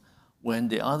 Because when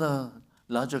the other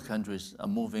larger countries are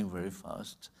moving very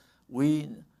fast, we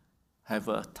have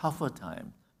a tougher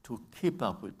time to keep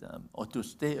up with them or to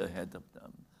stay ahead of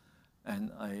them.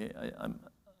 And I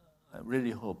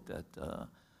really hope that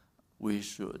we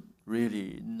should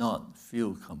really not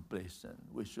feel complacent.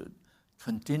 We should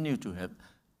continue to have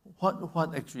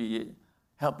what actually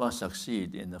helped us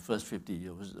succeed in the first 50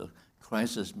 years was the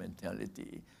crisis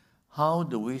mentality. How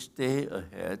do we stay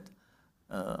ahead,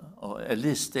 or at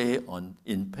least stay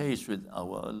in pace with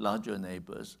our larger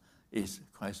neighbors, is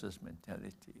crisis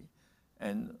mentality.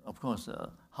 And of course,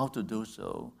 how to do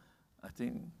so, I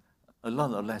think a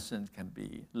lot of lessons can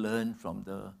be learned from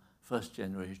the first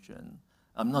generation.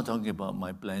 I'm not talking about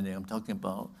my planning, I'm talking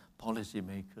about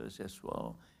policymakers as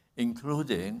well,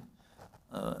 including,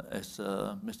 as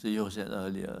Mr. Yeo said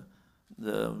earlier,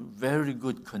 the very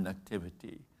good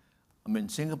connectivity. I mean,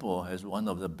 Singapore has one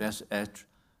of the best air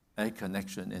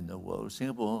connection in the world.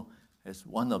 Singapore has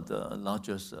one of the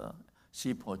largest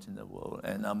seaports in the world,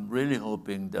 and I'm really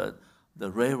hoping that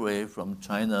the railway from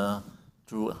China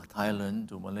through Thailand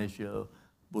to Malaysia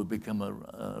will become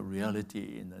a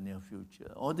reality in the near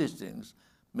future. All these things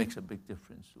makes a big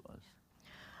difference to us.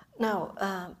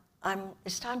 Now,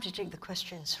 it's time to take the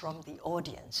questions from the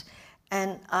audience.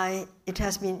 And it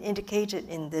has been indicated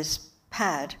in this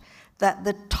pad that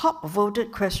the top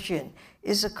voted question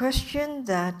is a question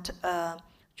that,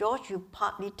 George, you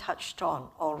partly touched on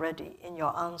already in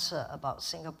your answer about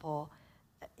Singapore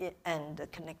and the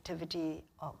connectivity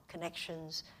or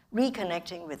connections,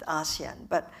 reconnecting with ASEAN.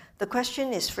 But the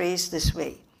question is phrased this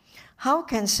way: how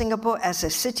can Singapore as a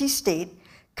city-state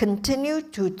continue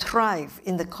to thrive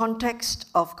in the context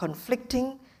of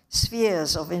conflicting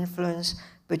spheres of influence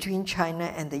between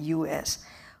China and the US?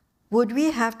 Would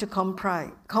we have to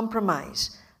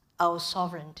compromise our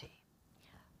sovereignty?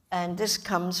 And this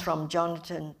comes from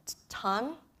Jonathan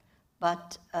Tan,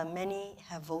 but many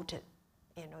have voted,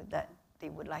 that they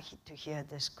would like to hear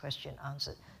this question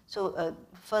answered. So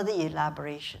further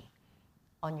elaboration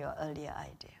on your earlier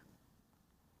idea.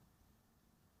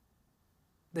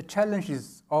 The challenge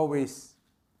is always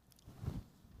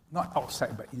not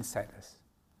outside but inside us.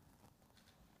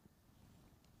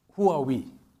 Who are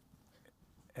we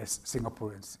as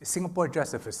Singaporeans? Is Singapore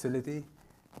just a facility,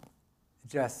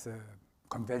 just a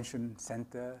convention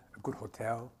center, a good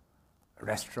hotel, a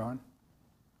restaurant?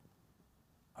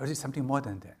 Or is it something more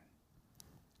than that?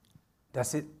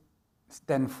 Does it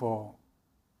stand for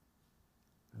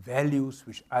values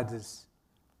which others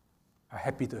are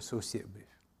happy to associate with?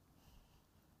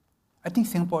 I think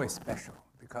Singapore is special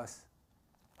because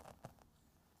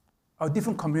our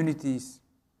different communities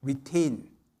retain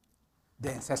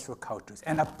their ancestral cultures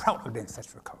and are proud of their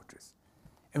ancestral cultures.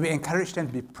 And we encourage them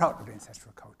to be proud of their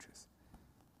ancestral cultures.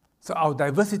 So our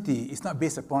diversity is not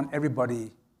based upon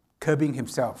everybody curbing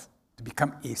himself to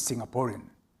become a Singaporean,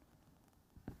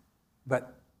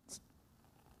 but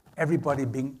everybody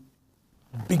being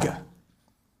bigger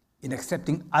in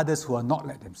accepting others who are not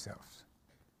like themselves.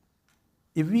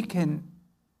 If we can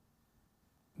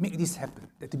make this happen,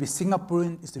 that to be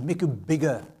Singaporean is to make you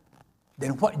bigger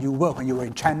than what you were when you were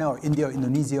in China or India or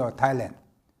Indonesia or Thailand.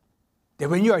 That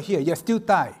when you are here, you're still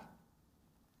Thai,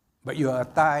 but you are a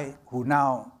Thai who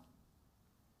now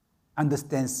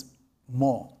understands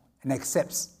more and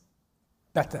accepts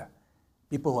better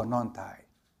people who are non-Thai.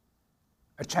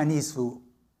 A Chinese who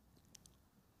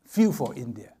feel for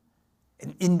India,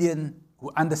 an Indian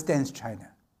who understands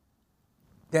China.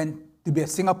 Then to be a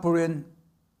Singaporean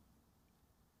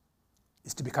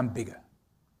is to become bigger.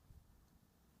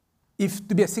 If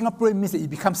to be a Singaporean means that you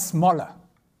become smaller,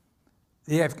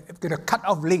 they have got to cut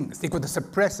off links, they've got to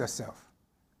suppress yourself,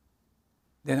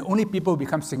 then only people who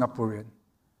become Singaporean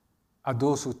are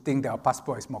those who think that our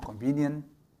passport is more convenient,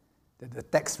 that the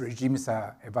tax regimes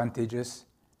are advantageous,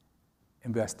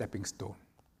 and we are a stepping stone.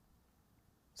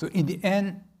 So in the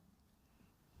end,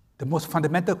 the most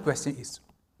fundamental question is,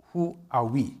 who are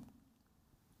we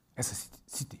as a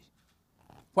city?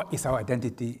 What is our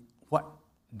identity? What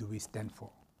do we stand for?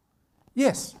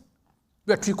 Yes,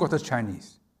 we are 3/4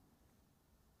 Chinese.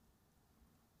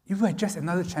 If we are just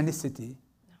another Chinese city,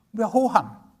 we are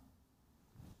ho-hum.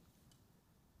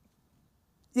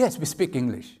 Yes, we speak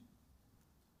English.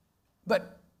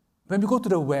 But when we go to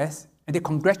the West and they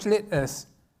congratulate us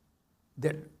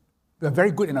that we are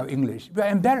very good in our English, we are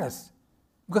embarrassed.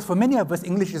 Because for many of us,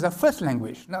 English is our first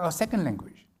language, not our second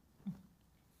language.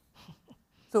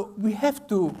 So we have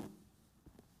to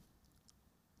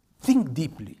think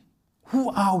deeply. Who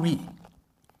are we?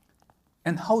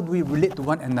 And how do we relate to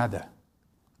one another?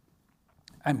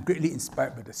 I'm greatly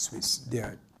inspired by the Swiss. They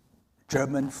are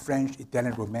German, French,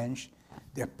 Italian, Romansh.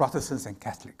 They are Protestants and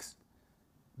Catholics.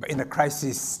 But in a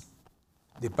crisis,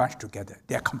 they bunch together.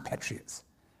 They are compatriots.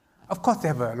 Of course, they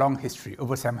have a long history,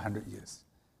 over 700 years.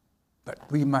 But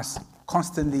we must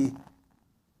constantly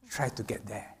try to get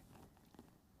there.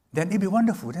 Then it'll be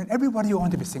wonderful. Then everybody will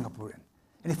want to be Singaporean.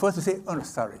 And if first to say, oh, no,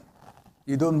 sorry,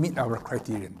 you don't meet our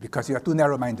criterion because you are too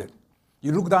narrow-minded.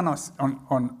 You look down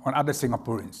on other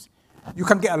Singaporeans. You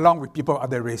can't get along with people of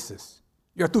other races.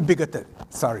 You are too bigoted.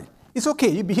 Sorry. It's okay.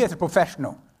 You'll be here as a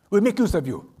professional. We'll make use of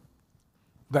you.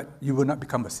 But you will not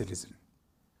become a citizen.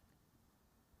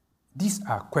 These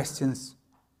are questions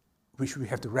which we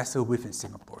have to wrestle with in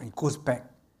Singapore. It goes back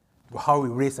to how we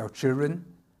raise our children,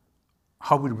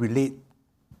 how we relate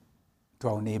to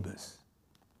our neighbors.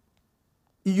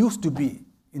 It used to be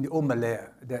in the old Malaya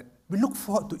that we look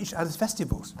forward to each other's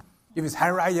festivals. If it's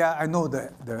Hari Raya, I know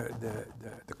the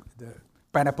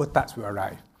pineapple tarts will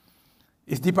arrive.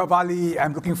 It's Deepavali,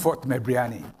 I'm looking forward to my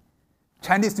biryani.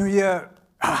 Chinese New Year,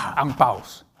 ang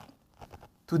paos.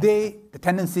 Today, the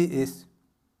tendency is,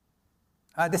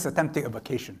 this is a time to take a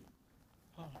vacation.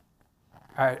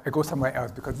 I go somewhere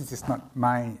else because this is not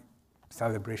my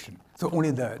celebration. So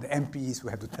only the MPs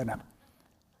will have to turn up.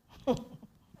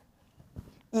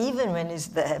 Even when it's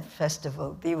their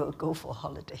festival, they will go for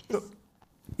holidays. So,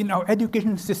 in our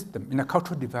education system, in our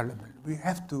cultural development, we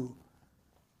have to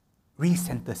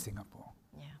recenter Singapore,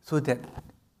 Yeah. so that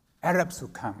Arabs who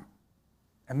come,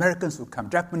 Americans who come,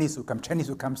 Japanese who come, Chinese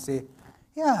who come say,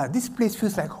 yeah, this place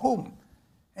feels like home.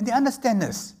 And they understand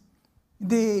us.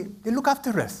 They look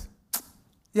after us.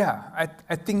 Yeah,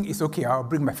 I think it's okay, I'll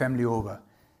bring my family over.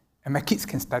 And my kids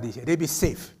can study here, they'll be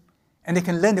safe. And they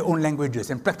can learn their own languages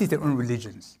and practice their own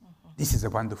religions. This is a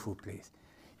wonderful place.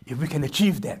 If we can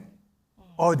achieve that,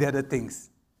 all the other things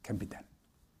can be done.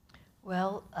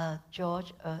 Well,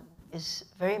 George, it's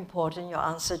very important. Your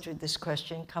answer to this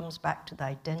question comes back to the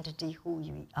identity, who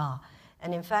we are.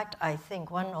 And in fact, I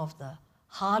think one of the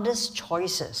hardest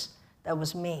choices that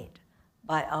was made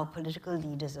by our political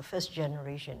leaders, the first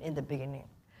generation in the beginning,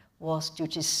 was to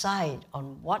decide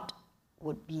on what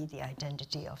would be the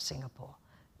identity of Singapore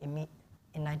in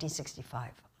 1965.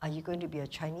 Are you going to be a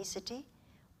Chinese city,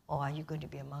 or are you going to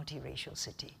be a multiracial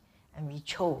city? And we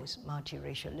chose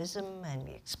multiracialism, and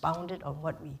we expounded on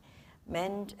what we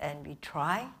meant, and we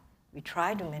try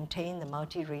to maintain the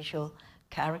multiracial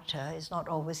character. It's not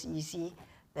always easy.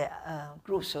 The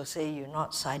groups will say, you're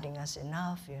not citing us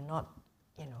enough, you're not,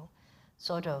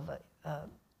 sort of,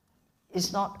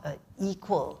 it's not an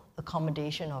equal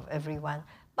accommodation of everyone.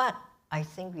 But I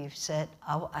think we've said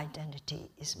our identity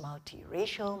is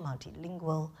multiracial,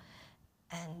 multilingual,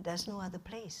 and there's no other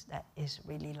place that is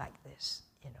really like this,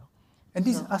 And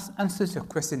this answers your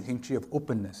question, Heng Chi, of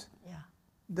openness. Yeah.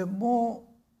 The more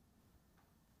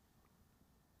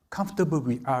comfortable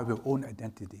we are with our own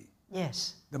identity,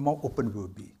 Yes. the more open we'll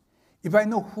be. If I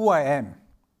know who I am,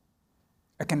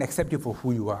 I can accept you for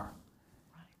who you are.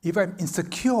 Right. If I'm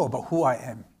insecure about who I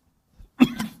am,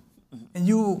 and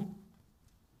you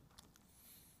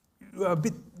are a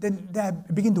bit, then I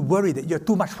begin to worry that you're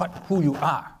too much who you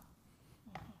are,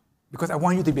 because I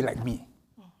want you to be like me.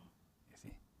 You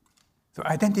see? So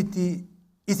identity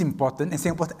is important, and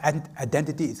Singapore's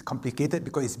identity is complicated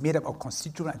because it's made up of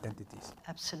constituent identities.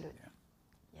 Absolutely.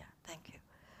 Yeah, thank you.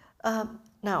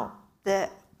 Now, there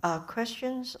are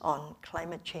questions on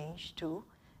climate change too,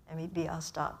 and maybe I'll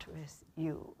start with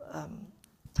you,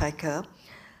 Taika.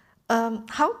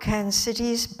 How can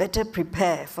cities better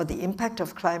prepare for the impact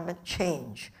of climate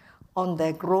change on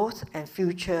their growth and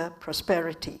future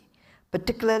prosperity,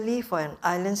 particularly for an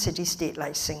island city-state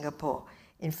like Singapore,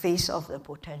 in face of the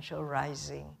potential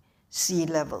rising sea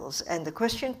levels? And the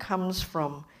question comes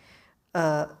from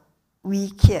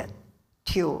Wee Kiet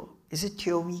Teo. Is it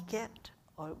Teo Wee Kiet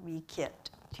or Wee Kiet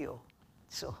Teo?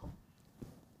 So,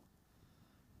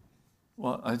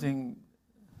 well, I think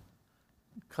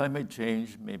climate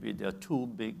change, maybe there are two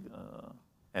big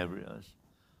areas.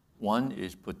 One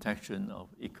is protection of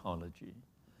ecology.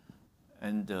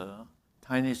 And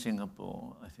tiny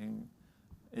Singapore, I think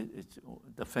it's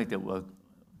the fact that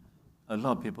a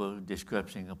lot of people describe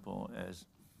Singapore as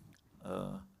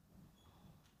a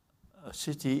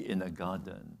city in a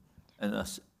garden,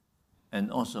 and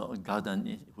also a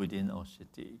garden within our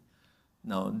city.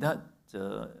 Now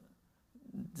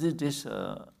this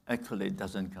accolade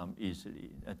doesn't come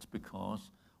easily. That's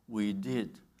because we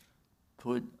did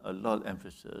put a lot of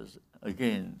emphasis,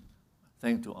 again,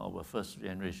 thanks to our first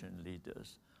generation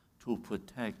leaders, to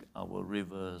protect our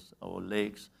rivers, our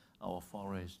lakes, our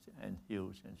forests and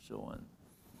hills and so on.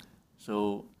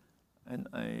 So, and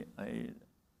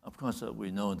of course,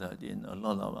 we know that in a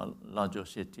lot of our larger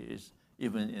cities,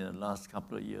 even in the last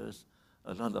couple of years,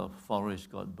 a lot of forests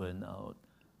got burned out,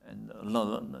 and a lot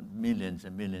of millions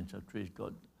and millions of trees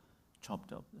got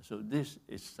chopped up. So this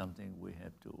is something we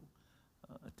have to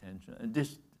attention, and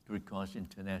this requires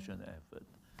international effort.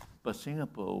 But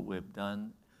Singapore, we've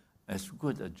done as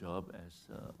good a job as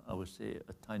I would say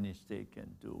a tiny state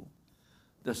can do.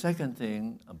 The second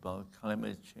thing about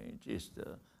climate change is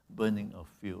the burning of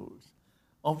fuels.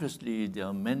 Obviously, there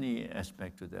are many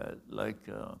aspects to that, like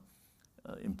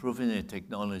improving the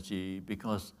technology,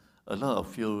 because a lot of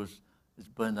fuels is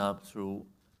burned up through,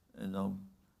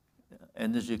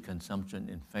 energy consumption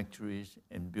in factories,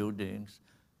 in buildings,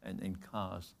 and in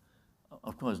cars.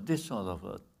 Of course, this sort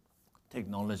of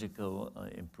technological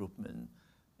improvement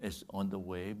is on the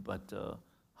way, but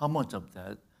how much of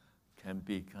that can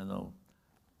be kind of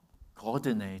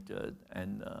coordinated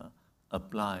and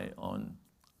apply on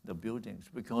the buildings?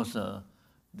 Because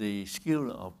the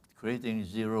skill of creating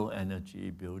zero energy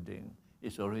building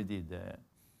is already there.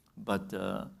 But,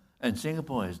 and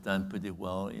Singapore has done pretty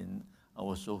well in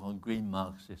our so-called green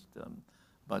mark system,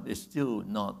 but it's still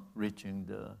not reaching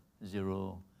the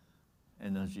zero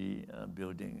energy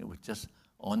building. It was just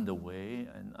on the way,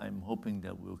 and I'm hoping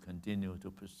that we'll continue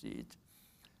to proceed.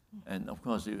 And of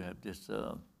course, you have this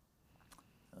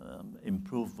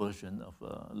improved version of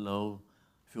low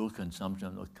fuel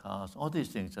consumption of cars. All these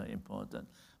things are important.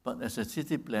 But as a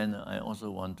city planner, I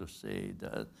also want to say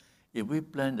that if we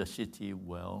plan the city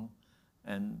well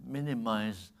and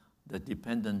minimize the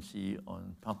dependency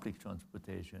on public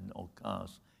transportation or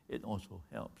cars, it also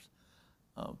helps.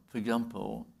 For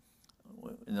example,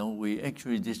 we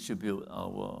actually distribute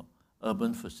our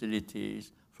urban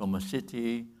facilities from a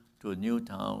city to new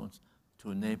towns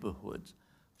to neighborhoods.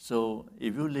 So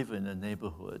if you live in a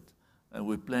neighborhood, and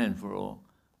we plan for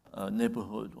a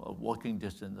neighborhood of walking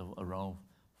distance of around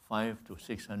 500 to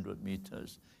 600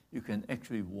 meters, you can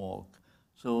actually walk.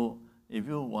 So if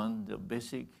you want the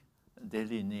basic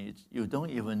daily needs, you don't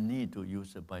even need to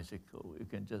use a bicycle. You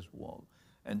can just walk.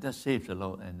 And that saves a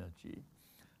lot of energy.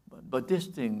 But this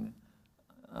thing,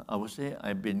 I would say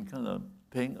I've been kind of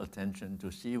paying attention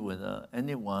to see whether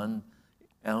anyone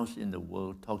else in the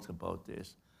world talks about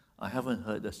this. I haven't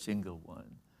heard a single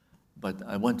one. But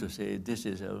I want to say this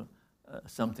is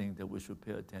something that we should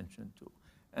pay attention to.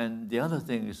 And the other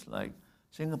thing is like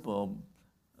Singapore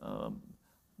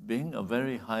being a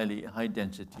very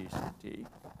high-density city,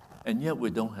 and yet we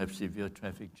don't have severe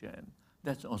traffic jam.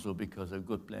 That's also because of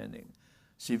good planning.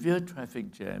 Severe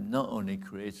traffic jam not only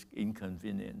creates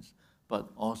inconvenience, but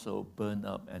also burn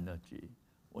up energy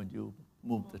when you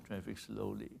move the traffic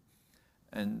slowly.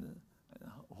 And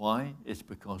why? It's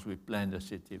because we plan the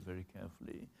city very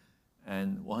carefully.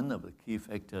 And one of the key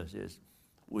factors is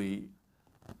we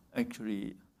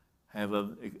actually have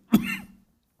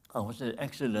I would say,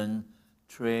 excellent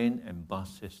train and bus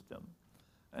system.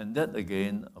 And that,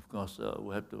 again, of course,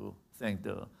 we have to thank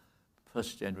the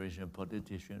first generation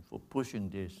politicians for pushing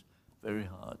this very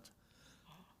hard.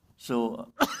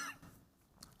 So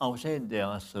I would say there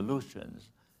are solutions,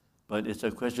 but it's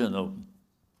a question of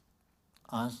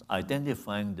us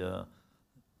identifying the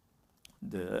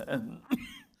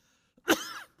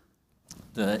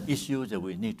issues that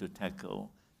we need to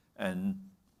tackle and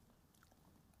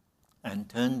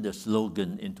turn the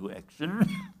slogan into action.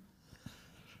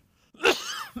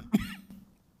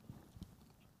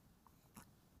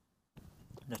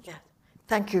 Yeah.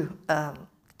 Thank you,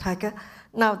 Tiger.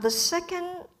 Now, the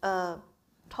second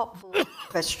top vote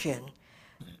question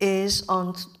is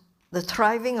on the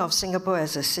thriving of Singapore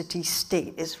as a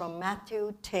city-state. It's from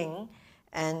Matthew Ting,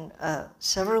 and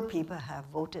several people have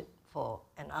voted for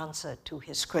an answer to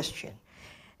his question.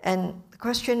 And the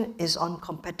question is on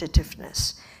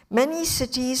competitiveness. Many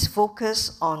cities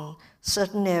focus on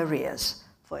certain areas,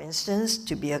 for instance,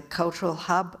 to be a cultural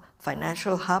hub,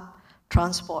 financial hub,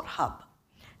 transport hub.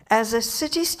 As a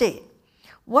city-state,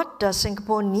 what does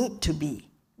Singapore need to be?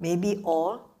 Maybe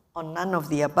all or none of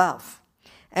the above.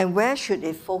 And where should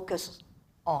it focus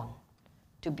on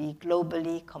to be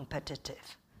globally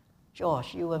competitive?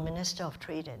 George, you were Minister of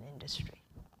Trade and Industry.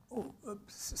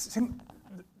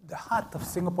 The heart of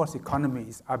Singapore's economy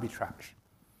is arbitrage.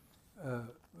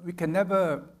 We can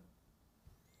never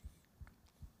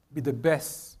be the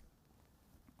best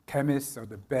chemist or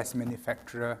the best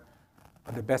manufacturer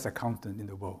or the best accountant in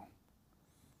the world.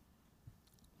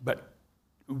 But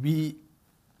we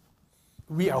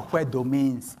are where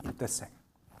domains intersect.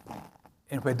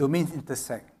 And where domains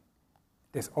intersect,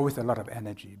 there's always a lot of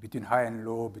energy between high and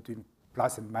low, between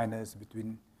plus and minus,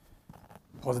 between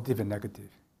positive and negative.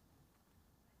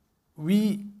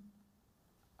 We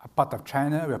are part of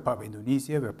China, we're part of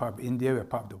Indonesia, we're part of India, we're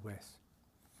part of the West.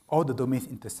 All the domains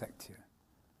intersect here.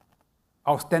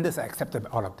 Our standards are accepted by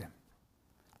all of them.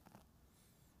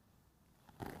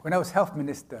 When I was health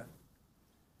minister,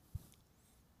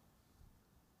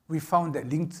 we found that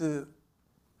Lingzi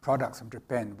products from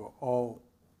Japan were all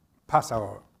past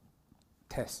our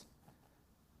tests.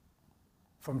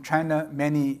 From China,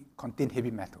 many contain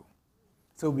heavy metal.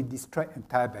 So we destroyed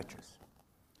entire batches.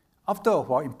 After a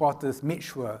while, importers made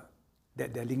sure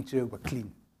that their Lingzi were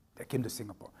clean that came to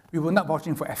Singapore. We were not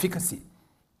vouching for efficacy,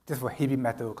 just for heavy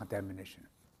metal contamination.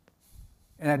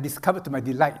 And I discovered to my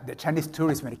delight that Chinese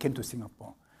tourists, when they came to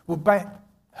Singapore, would buy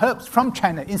herbs from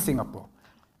China in Singapore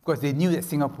because they knew that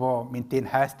Singapore maintained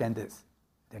higher standards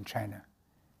than China.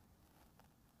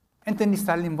 Anthony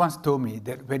Salim once told me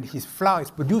that when his flour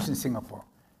is produced in Singapore,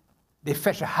 they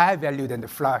fetch a higher value than the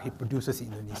flour he produces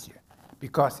in Indonesia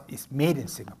because it's made in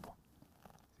Singapore.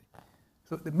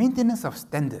 So the maintenance of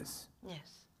standards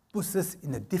puts us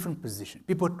in a different position.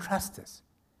 People trust us.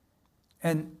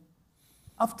 And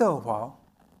after a while,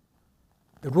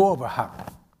 the role of a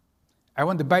hub. I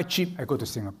want to buy cheap, I go to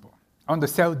Singapore. I want to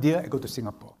sell dear, I go to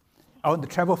Singapore. I want to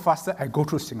travel faster, I go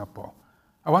through Singapore.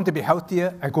 I want to be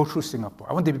healthier, I go through Singapore.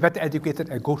 I want to be better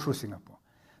educated, I go through Singapore.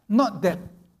 Not that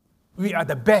we are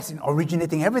the best in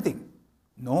originating everything.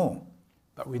 No,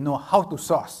 but we know how to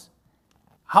source,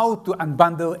 how to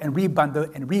unbundle and rebundle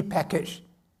and repackage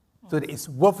so that it's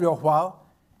worth your while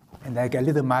and then get a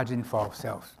little margin for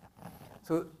ourselves.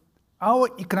 So our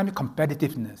economic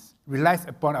competitiveness relies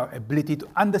upon our ability to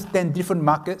understand different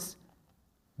markets,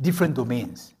 different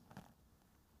domains,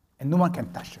 and no one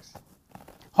can touch us.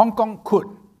 Hong Kong could,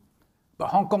 but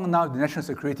Hong Kong now, the national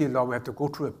security law, we have to go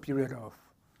through a period of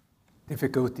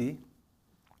difficulty.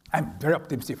 I'm very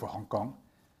optimistic for Hong Kong,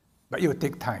 but it will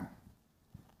take time.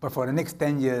 But for the next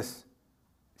 10 years,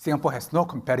 Singapore has no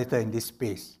competitor in this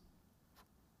space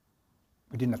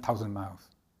within 1,000 miles.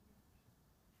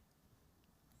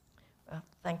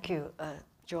 Thank you,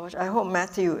 George. I hope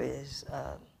Matthew is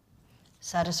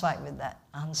satisfied with that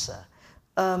answer.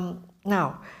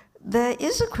 Now, there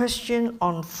is a question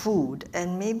on food,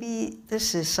 and maybe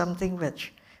this is something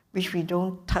which we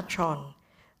don't touch on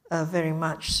very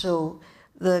much. So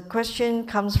the question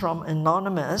comes from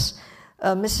Anonymous.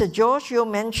 Mr. George, you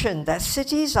mentioned that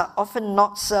cities are often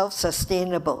not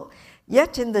self-sustainable,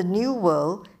 yet in the new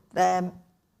world, there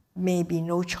may be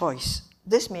no choice.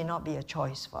 This may not be a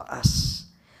choice for us.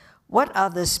 What are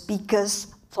the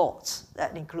speaker's thoughts,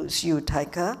 that includes you,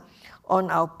 Taika, on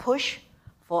our push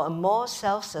for a more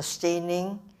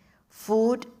self-sustaining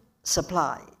food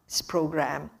supplies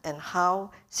program and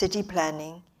how city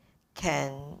planning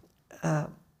can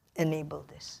enable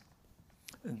this?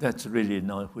 That's really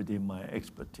not within my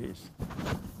expertise.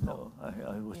 No,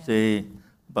 I would say,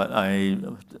 but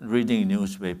reading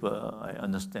newspaper, I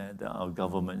understand that our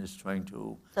government is trying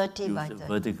to use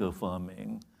vertical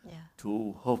farming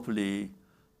to hopefully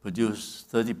produce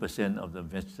 30% of the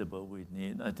vegetable we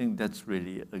need. I think that's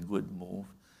really a good move.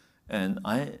 And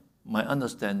my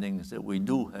understanding is that we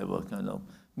do have a kind of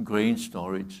grain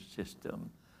storage system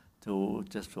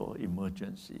just for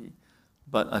emergency.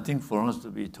 But I think for us to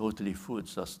be totally food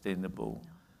sustainable,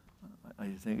 I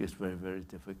think it's very, very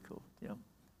difficult. Yeah,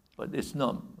 but it's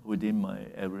not within my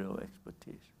area of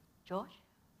expertise. George?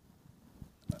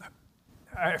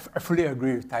 I fully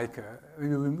agree with Taika. We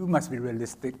must be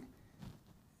realistic.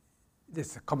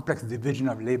 There's a complex division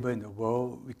of labor in the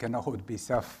world. We cannot hope to be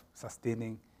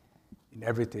self-sustaining in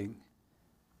everything.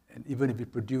 And even if we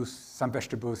produce some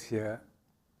vegetables here,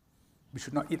 we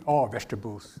should not eat all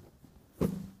vegetables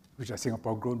which are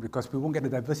Singapore grown, because we won't get the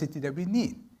diversity that we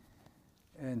need.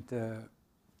 And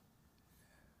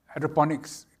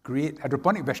hydroponics create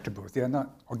hydroponic vegetables. They are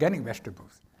not organic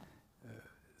vegetables.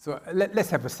 So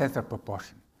let's have a sense of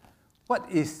proportion. What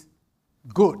is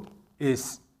good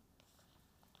is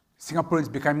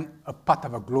Singaporeans becoming a part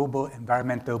of a global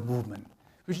environmental movement,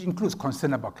 which includes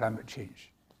concern about climate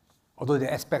change, although there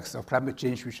are aspects of climate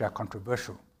change which are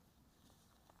controversial.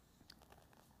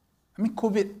 I mean,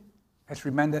 COVID has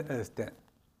reminded us that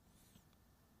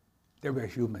we're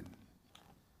human,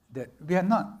 that we are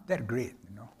not that great,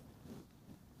 you know.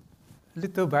 A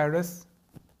little virus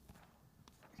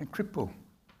can cripple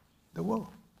the world.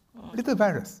 A little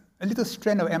virus, a little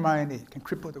strand of mRNA can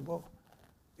cripple the world.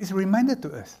 It's a reminder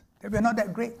to us that we're not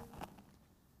that great,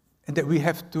 and that we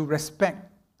have to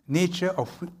respect nature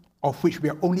of which we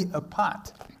are only a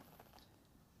part.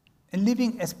 And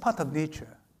living as part of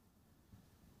nature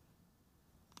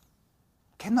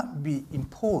cannot be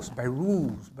imposed by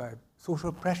rules, by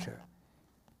social pressure.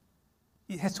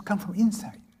 It has to come from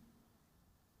inside.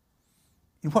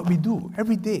 In what we do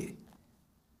every day,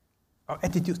 our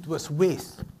attitudes towards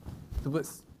waste,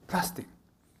 towards plastic,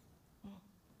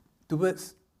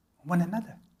 towards one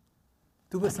another,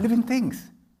 towards living things.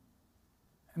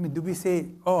 I mean, do we say,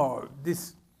 oh,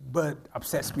 this bird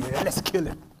upsets me, let's kill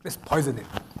it, let's poison it?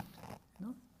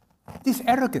 No? This is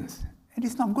arrogance, and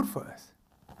it's not good for us.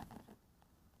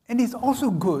 And it's also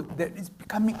good that it's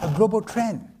becoming a global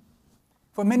trend.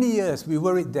 For many years, we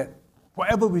worried that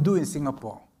whatever we do in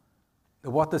Singapore, the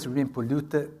waters remain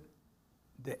polluted,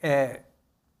 the air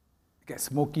gets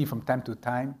smoky from time to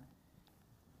time,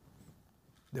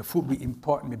 the food we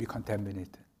import may be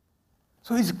contaminated.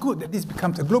 So it's good that this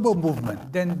becomes a global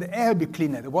movement. Then the air will be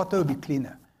cleaner, the water will be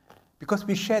cleaner. Because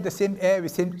we share the same air, we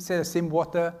share the same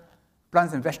water,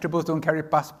 plants and vegetables don't carry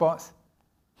passports.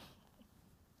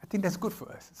 I think that's good for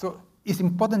us. So it's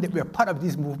important that we are part of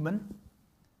this movement.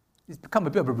 It's become a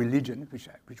bit of a religion,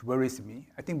 which worries me.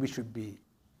 I think we should be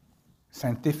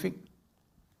scientific,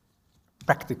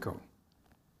 practical,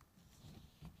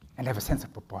 and have a sense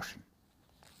of proportion.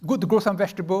 Good to grow some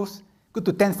vegetables, good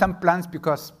to tend some plants,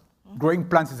 because growing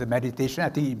plants is a meditation. I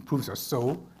think it improves your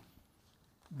soul.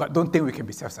 But don't think we can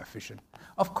be self-sufficient.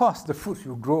 Of course, the fruits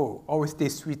you grow always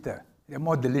taste sweeter. They're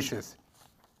more delicious.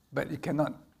 But you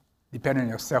cannot depend on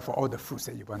yourself for all the fruits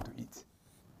that you want to eat.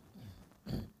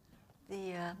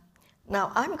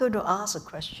 Now, I'm going to ask a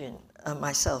question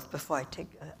myself before I take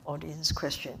an audience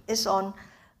question is on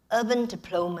urban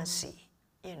diplomacy.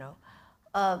 You know,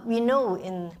 we know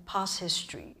in past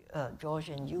history, George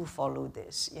and you follow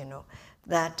this, you know,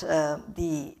 that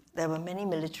there were many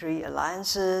military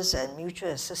alliances and mutual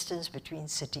assistance between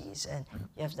cities. And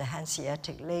you have the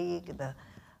Hanseatic League, the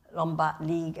Lombard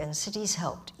League, and cities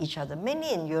helped each other,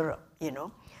 mainly in Europe, you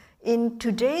know. In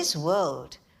today's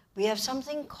world, we have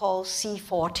something called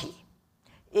C40.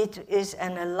 It is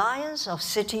an alliance of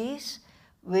cities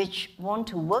which want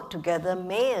to work together,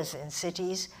 mayors in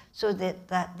cities, so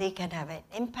that they can have an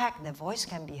impact, their voice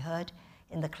can be heard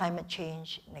in the climate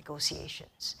change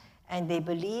negotiations. And they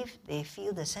believe, they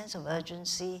feel the sense of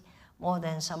urgency more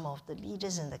than some of the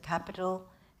leaders in the capital,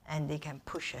 and they can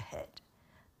push ahead.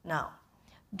 Now,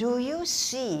 do you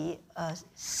see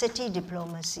city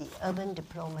diplomacy, urban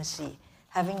diplomacy,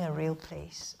 having a real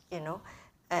place, you know,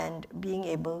 and being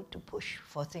able to push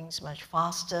for things much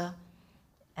faster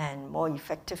and more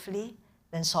effectively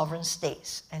than sovereign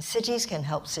states? And cities can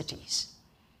help cities.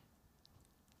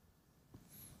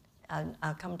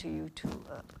 I'll come to you too,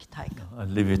 Taika. I'll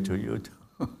leave it to you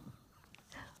too.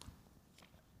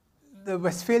 The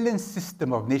Westphalian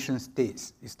system of nation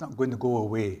states is not going to go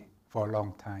away for a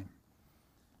long time.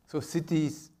 So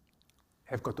cities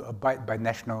have got to abide by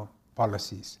national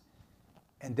policies.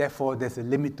 And therefore, there's a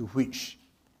limit to which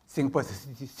Singapore as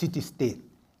a city-state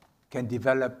can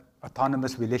develop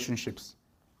autonomous relationships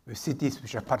with cities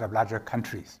which are part of larger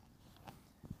countries.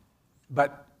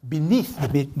 But beneath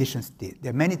the nation state, there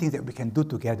are many things that we can do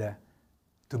together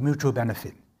to mutual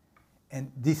benefit.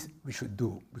 And this we should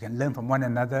do. We can learn from one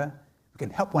another, we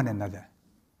can help one another.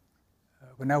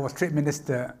 When I was trade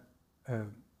minister,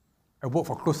 I worked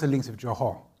for closer links with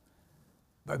Johor,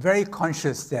 but very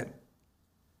conscious that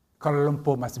Kuala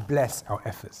Lumpur must bless our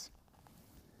efforts.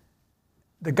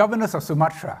 The governors of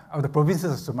Sumatra, of the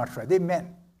provinces of Sumatra, they met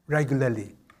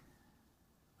regularly.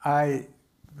 I,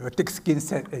 with thick skin,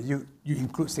 said, you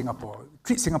include Singapore.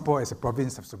 Treat Singapore as a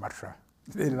province of Sumatra.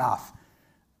 They laughed,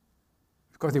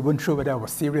 because they weren't sure whether I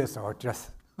was serious or just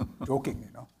joking,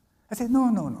 you know. I said,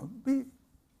 no.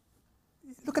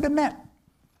 Look at the map.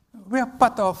 We are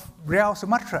part of Riau,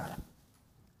 Sumatra.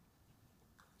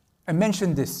 I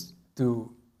mentioned this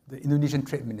to the Indonesian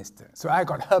trade minister, so I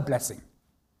got her blessing.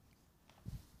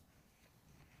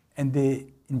 And they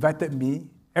invited me.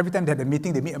 Every time they had a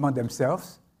meeting, they meet among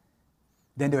themselves.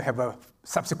 Then they'll have a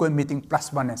subsequent meeting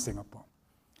plus one in Singapore.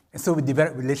 And so we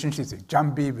developed relationships with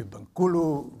Jambi, with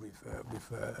Bengkulu,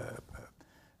 with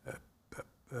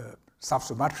South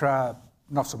Sumatra,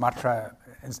 North Sumatra,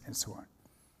 and so on.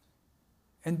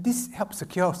 And this helped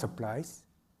secure our supplies.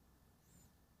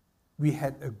 We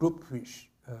had a group which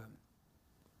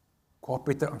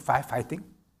cooperated on firefighting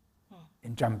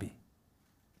in Jambi.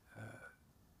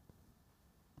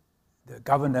 The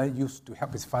governor used to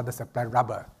help his father supply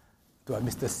rubber to a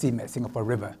Mr. Sim at Singapore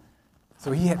River.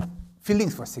 So he had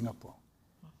feelings for Singapore.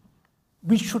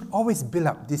 We should always build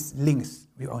up these links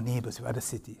with our neighbors, with other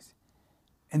cities.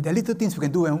 And there are little things we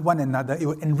can do with one another. It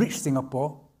will enrich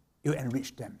Singapore, it will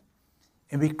enrich them.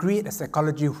 And we create a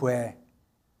psychology where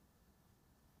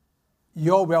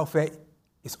your welfare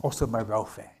is also my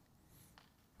welfare.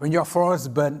 When your forests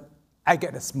burn, I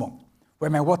get the smoke.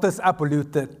 When my waters are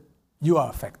polluted, you are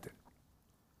affected.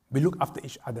 We look after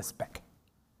each other's back,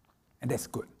 and that's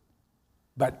good.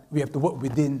 But we have to work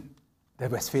within the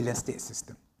Westphalian state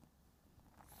system.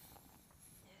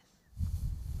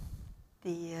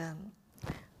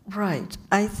 Right.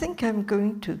 I think I'm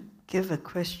going to give a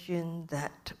question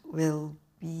that will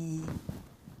be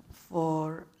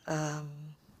for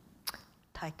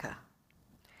Taika.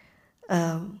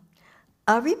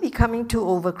 Are we becoming too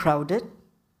overcrowded?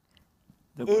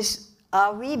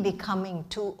 Are we becoming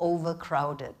too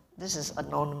overcrowded? This is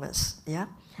anonymous, yeah?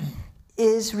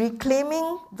 Is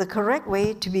reclaiming the correct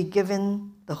way to be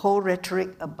given the whole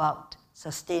rhetoric about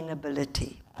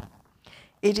sustainability?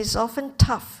 It is often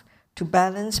tough to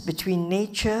balance between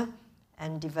nature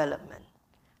and development.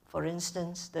 For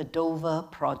instance, the Dover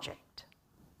project.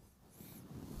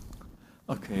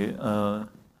 Okay,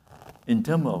 in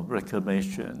terms of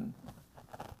reclamation,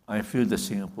 I feel that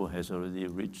Singapore has already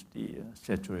reached the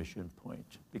saturation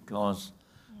point because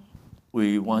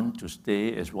we want to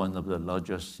stay as one of the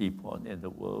largest seaports in the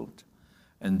world.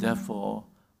 And therefore,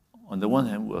 on the one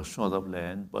hand, we're short of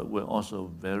land, but we're also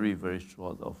very, very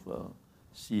short of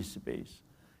sea space.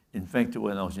 In fact,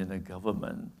 when I was in the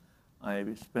government, I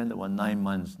spent about 9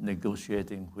 months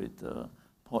negotiating with the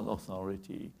Port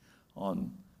Authority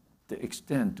on the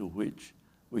extent to which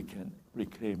we can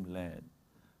reclaim land.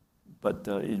 But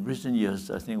in recent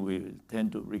years, I think we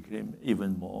tend to reclaim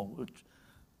even more, which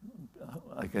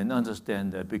I can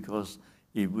understand that, because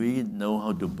if we know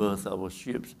how to berth our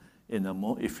ships in a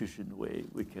more efficient way,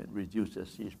 we can reduce the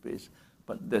sea space.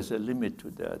 But there's a limit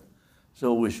to that.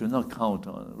 So we should not count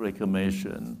on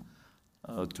reclamation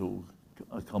to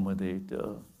accommodate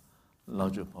the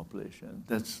larger population.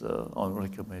 That's on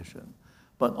reclamation.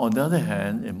 But on the other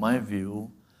hand, in my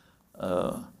view,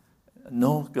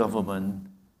 no government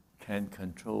can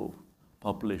control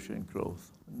population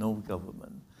growth, no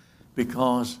government.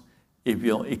 Because if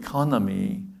your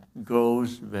economy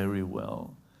grows very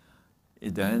well,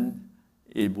 then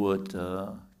it would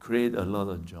create a lot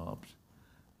of jobs.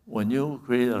 When you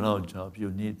create a lot of jobs,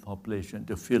 you need population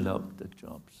to fill up the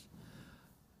jobs.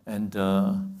 And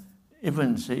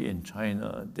even, say, in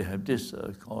China, they have this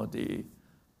called the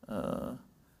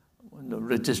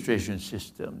registration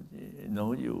system. You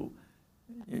know,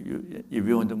 if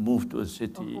you want to move to a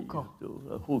city, you have to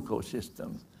a hukou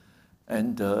system.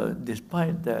 And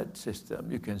despite that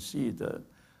system, you can see that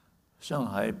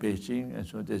Shanghai, Beijing, and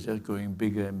so they're just going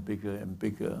bigger and bigger and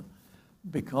bigger.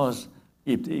 Because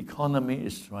if the economy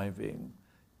is thriving,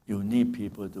 you need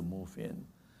people to move in.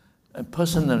 And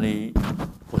personally,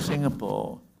 for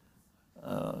Singapore,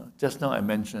 just now I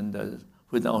mentioned that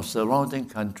with our surrounding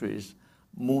countries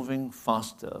moving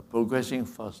faster, progressing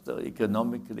faster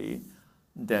economically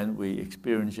than we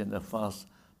experienced in the past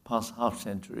half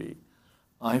century,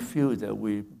 I feel that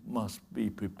we must be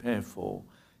prepared for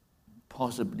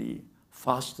possibly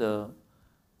faster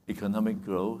economic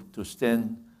growth to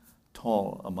stand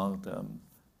tall among them.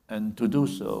 And to do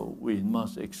so, we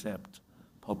must accept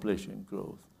population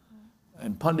growth.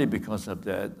 And partly because of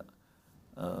that,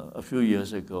 a few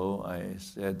years ago, I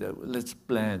said that let's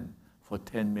plan for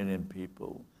 10 million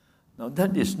people. Now,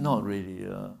 that is not really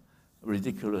a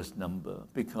ridiculous number,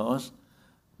 because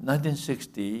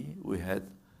 1960, we had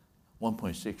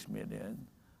 1.6 million.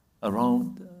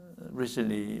 Around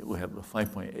recently, we have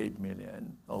 5.8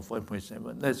 million, or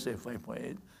 5.7, let's say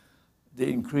 5.8. The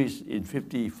increase in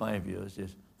 55 years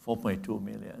is 4.2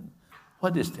 million.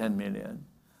 What is 10 million?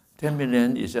 10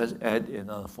 million is just add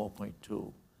another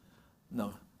 4.2.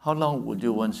 Now, how long would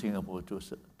you want Singapore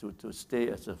to stay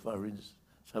as a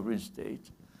sovereign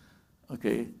state?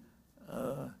 Okay,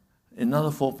 another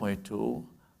 4.2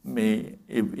 may,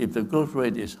 if the growth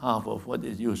rate is half of what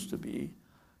it used to be,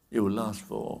 it will last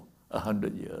for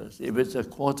 100 years. If it's a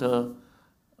quarter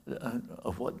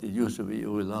of what it used to be, it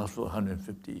will last for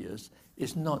 150 years.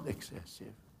 It's not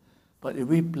excessive. But if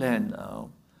we plan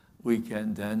now, we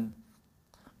can then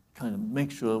kind of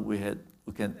make sure we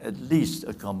can at least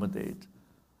accommodate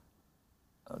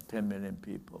 10 million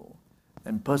people.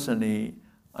 And personally,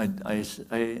 I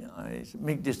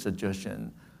make this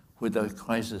suggestion with a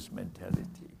crisis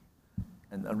mentality.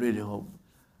 And I really hope,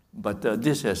 but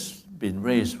this has been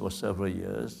raised for several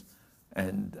years,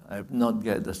 and I've not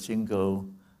got a single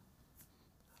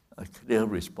clear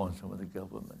response from the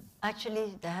government.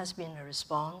 Actually, there has been a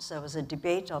response. There was a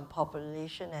debate on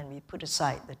population, and we put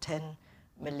aside the 10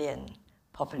 million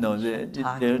population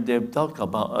target. They've talked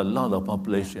about a lot of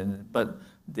population, but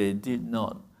they did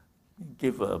not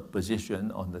give a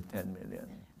position on the 10 million.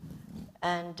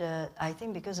 And I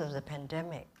think because of the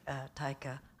pandemic,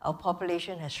 Taika, our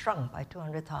population has shrunk by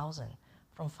 200,000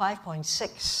 from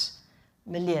 5.6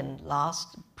 million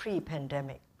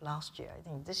pre-pandemic last year. I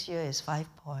think this year is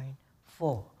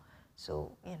 5.4.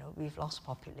 So, you know, we've lost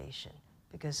population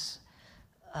because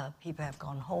people have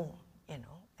gone home, you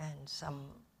know, and some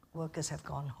workers have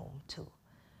gone home too.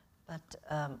 But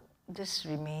this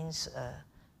remains a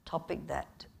topic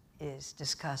that is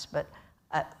discussed. But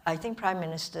I think Prime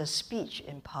Minister's speech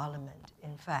in Parliament,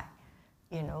 in fact,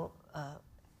 you know,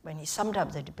 when he summed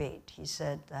up the debate, he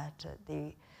said that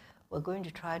they were going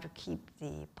to try to keep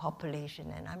the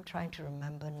population, and I'm trying to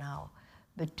remember now,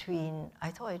 between,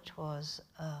 I thought it was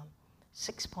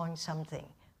 6 point something,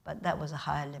 but that was a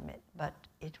higher limit, but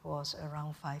it was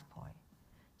around 5 point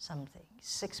something.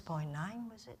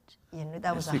 6.9 was it? You know,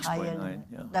 that was a higher limit.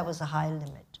 Yeah. That was a higher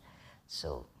limit.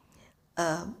 So,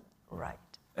 right.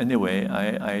 Anyway,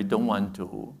 I don't want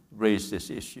to raise this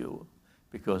issue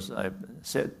because I've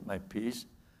said my piece,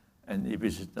 and if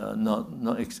it's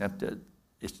not accepted,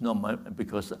 it's not my,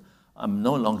 because I'm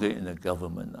no longer in the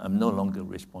government. I'm no longer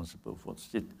responsible for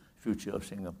the future of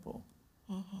Singapore.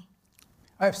 Mm-hmm.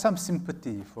 I have some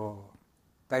sympathy for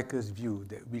Taika's view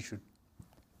that we should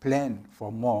plan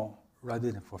for more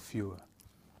rather than for fewer.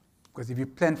 Because if you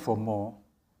plan for more,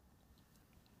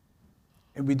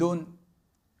 and we don't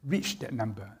reach that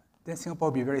number, then Singapore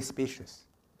will be very spacious.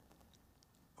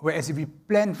 Whereas if we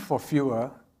plan for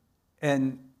fewer,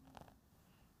 and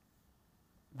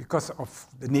because of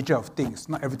the nature of things,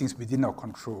 not everything's within our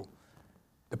control,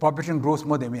 the population grows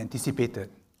more than we anticipated,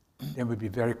 then we'll be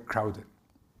very crowded.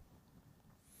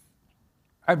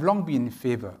 I've long been in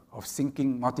favor of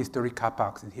sinking multi-story car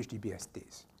parks in HDB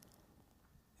estates.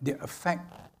 They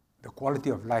affect the quality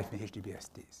of life in HDB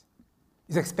estates.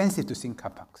 It's expensive to sink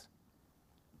car parks.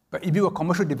 But if you were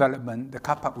commercial development, the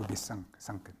car park would be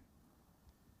sunken.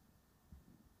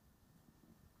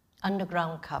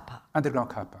 Underground car park. Underground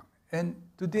car park. And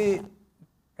today,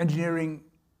 engineering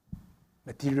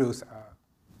materials are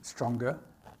stronger.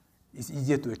 It's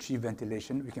easier to achieve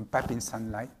ventilation. We can pipe in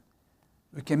sunlight.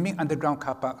 We can make underground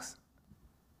car parks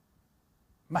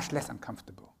much less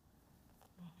uncomfortable.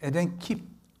 And then keep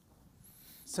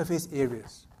surface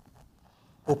areas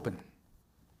open.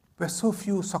 We have so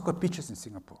few soccer pitches in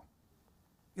Singapore.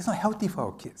 It's not healthy for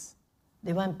our kids.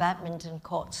 They want badminton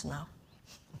courts now.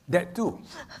 That too.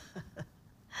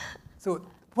 So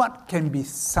what can be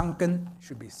sunken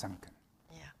should be sunken.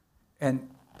 Yeah. And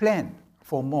plan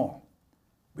for more.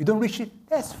 We don't reach it,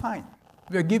 that's fine.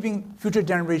 We are giving future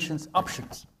generations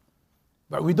options.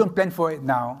 But we don't plan for it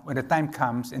now. When the time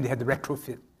comes and they have the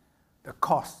retrofit, the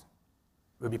cost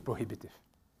will be prohibitive.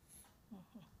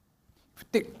 If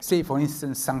you take, say, for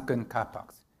instance, sunken car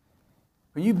parks.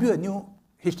 When you build a new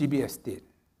HDB estate,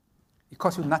 it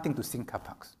costs you nothing to sink car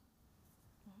parks.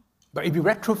 But if you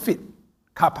retrofit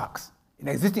car parks in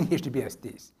existing HDB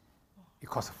estates, it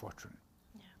costs a fortune.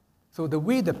 Yeah. So the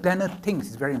way the planner thinks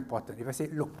is very important. If I say,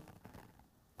 look,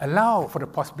 allow for the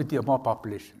possibility of more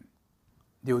population,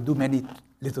 they will do many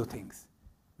little things,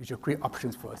 which will create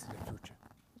options for us in the future.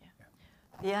 Yeah.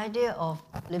 Yeah. The idea of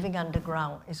living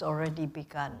underground is already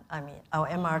begun. I mean, our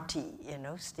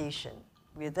MRT, station,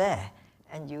 we're there,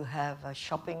 and you have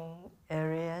shopping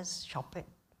areas, shopping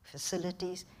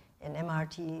facilities in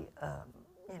MRT,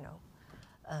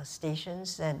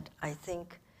 stations, and I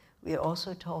think we're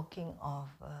also talking of,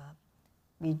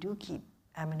 we do keep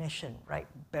ammunition, right,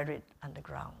 buried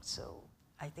underground. So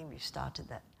I think we've started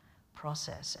that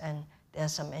process. And there are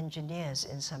some engineers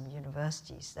in some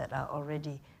universities that are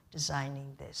already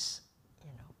designing this,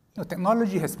 No,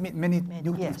 technology has made many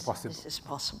new things possible. Yes, this is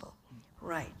possible,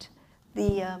 right.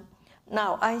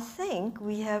 Now, I think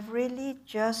we have really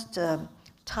just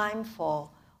time for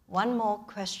one more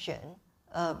question.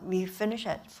 We finish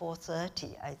at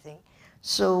 4:30, I think.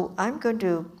 So I'm going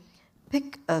to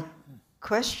pick a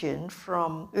question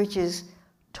which is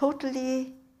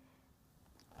totally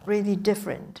really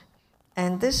different.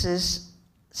 And this is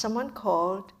someone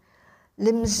called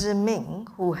Lim Ziming,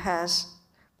 who has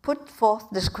put forth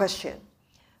this question.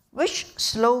 Which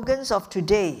slogans of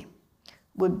today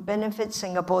would benefit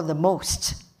Singapore the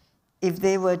most if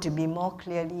they were to be more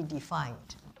clearly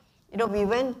defined?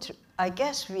 I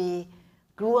guess we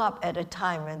grew up at a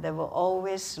time when there were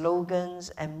always slogans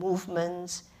and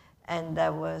movements, and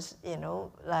there was,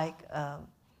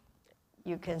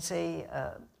 you can say,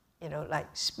 like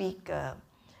speak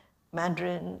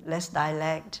Mandarin, less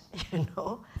dialect,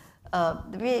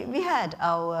 We had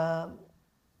our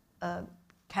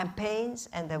campaigns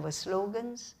and there were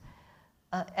slogans.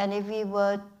 And if we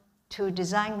were to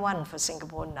design one for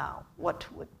Singapore now, what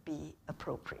would be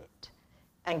appropriate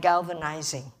and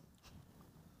galvanizing?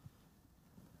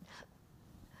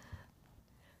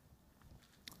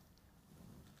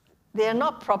 They are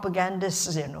not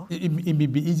propagandists, It may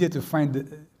be easier to find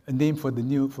a name for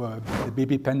the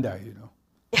baby panda,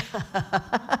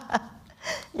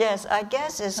 Yes, I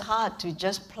guess it's hard to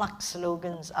just pluck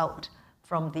slogans out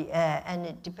from the air, and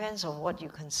it depends on what you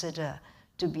consider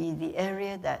to be the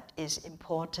area that is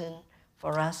important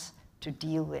for us to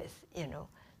deal with,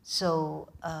 So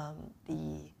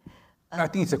I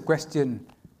think it's a question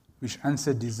which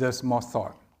answer deserves more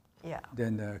thought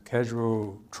than a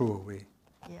casual throwaway.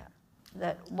 Yeah,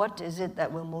 that what is it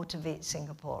that will motivate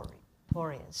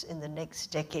Singaporeans in the next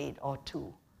decade or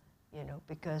two,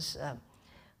 because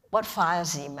what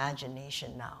fires the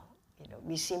imagination now?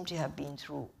 We seem to have been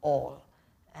through all,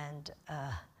 and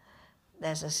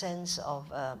there's a sense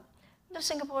of,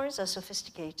 Singaporeans are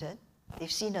sophisticated.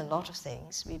 They've seen a lot of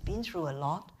things. We've been through a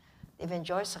lot. They've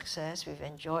enjoyed success. We've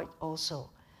enjoyed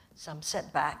also some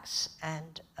setbacks,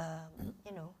 and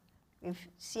we've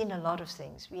seen a lot of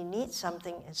things. We need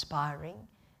something inspiring,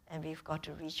 and we've got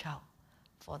to reach out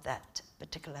for that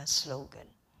particular slogan.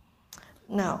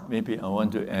 Now, maybe I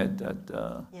want to add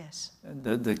that yes,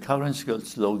 the current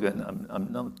slogan,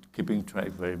 I'm not keeping track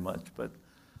very much, but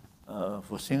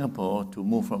for Singapore to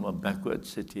move from a backward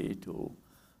city to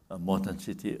a modern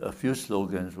city, a few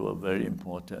slogans were very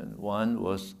important. One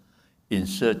was in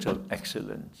search of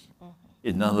excellence. Mm-hmm.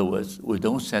 In other words, we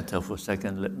don't settle for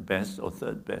second best or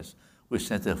third best. We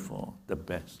settle for the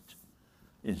best,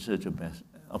 in search of best.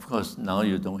 of course, now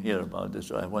you don't hear about this,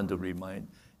 so I want to remind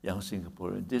young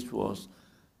Singaporeans, this was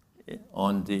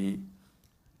on the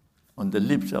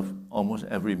lips of almost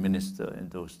every minister in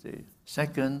those days.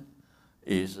 Second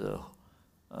is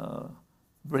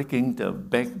breaking the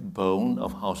backbone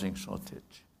of housing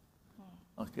shortage.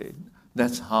 Okay,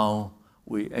 that's how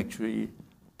we actually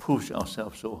push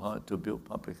ourselves so hard to build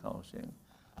public housing.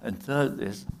 And third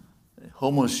is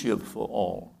home ownership for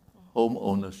all, home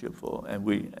ownership for all, and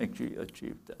we actually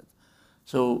achieved that.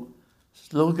 So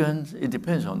slogans, it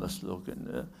depends on the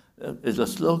slogan. If the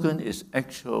slogan is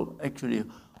actually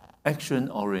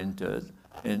action-oriented,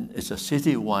 and it's a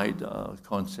city-wide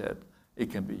concept,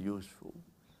 it can be useful.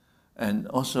 And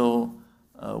also,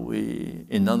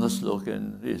 another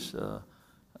slogan is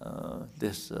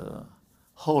this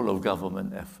whole of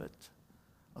government effort.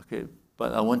 Okay,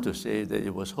 but I want to say that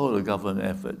it was whole of government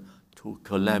effort to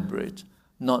collaborate,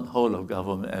 not whole of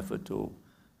government effort to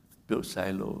build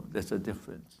silo. There's a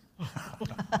difference.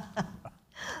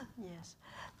 Yes.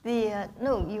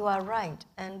 No, you are right.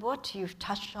 And what you've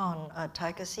touched on,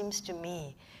 Tiger, seems to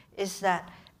me, is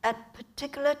that at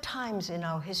particular times in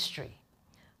our history,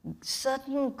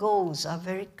 certain goals are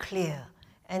very clear,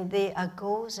 and they are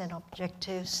goals and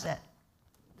objectives that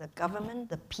the government,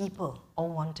 the people, all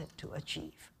wanted to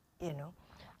achieve. You know,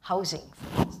 housing,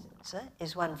 for instance,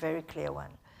 is one very clear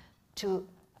one. To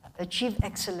achieve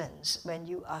excellence when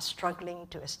you are struggling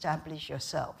to establish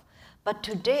yourself. But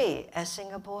today, as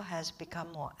Singapore has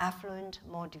become more affluent,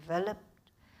 more developed,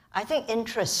 I think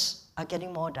interests are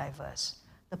getting more diverse.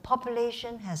 The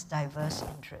population has diverse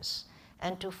interests.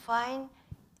 And to find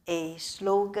a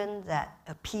slogan that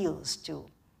appeals to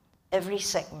every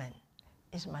segment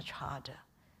is much harder.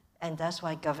 And that's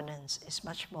why governance is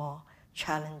much more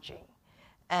challenging.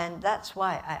 And that's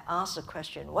why I asked the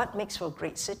question, what makes for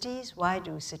great cities? Why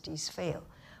do cities fail?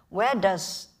 What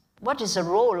is the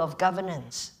role of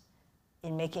governance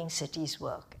in making cities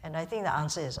work? And I think the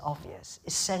answer is obvious.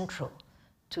 It's central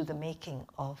to the making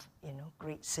of, you know,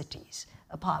 great cities,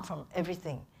 apart from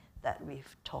everything that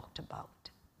we've talked about,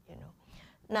 you know.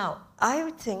 Now, I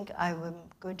would think I'm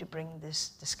going to bring this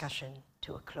discussion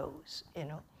to a close, you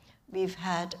know. We've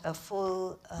had a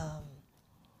full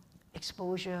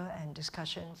exposure and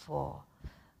discussion for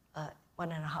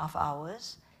 1.5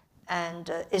 hours, and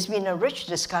it's been a rich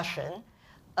discussion.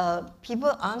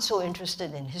 People aren't so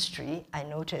interested in history. I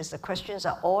notice the questions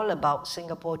are all about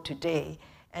Singapore today,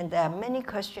 and there are many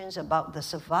questions about the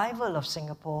survival of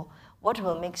Singapore, what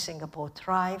will make Singapore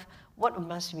thrive, what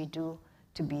must we do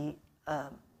to be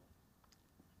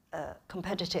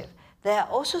competitive. There are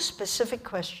also specific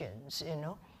questions, you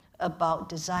know, about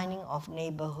designing of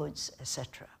neighborhoods,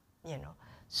 etc. You know,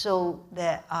 so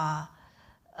there are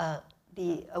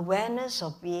the awareness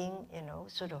of being, you know,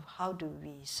 sort of how do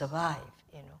we survive,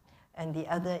 you know, and the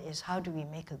other is how do we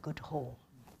make a good home?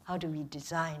 How do we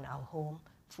design our home,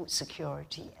 food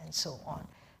security, and so on?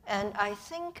 And I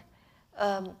think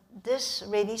this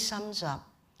really sums up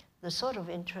the sort of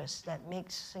interest that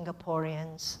makes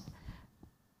Singaporeans,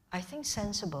 I think,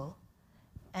 sensible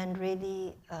and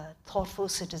really thoughtful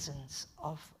citizens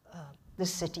of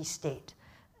this city-state.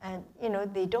 And, you know,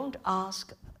 they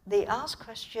ask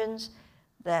questions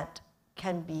that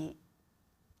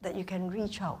you can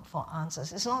reach out for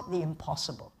answers. It's not the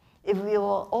impossible. If we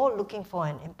were all looking for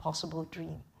an impossible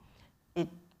dream,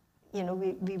 you know,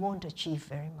 we won't achieve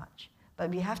very much. But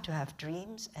we have to have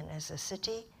dreams, and as a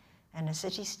city and a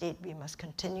city-state, we must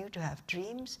continue to have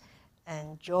dreams.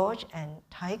 And George and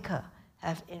Taika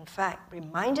have, in fact,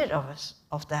 reminded us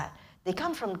of that. They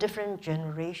come from different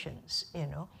generations, you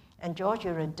know. And George,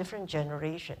 you're a different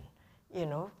generation, you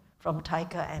know, from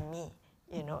Taika and me,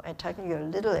 you know. And Taika, you're a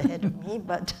little ahead of me,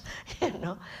 but, you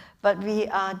know. But we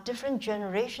are different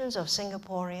generations of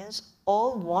Singaporeans,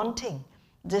 all wanting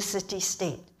this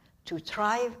city-state to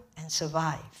thrive and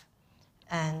survive.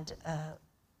 And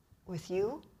with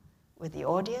you, with the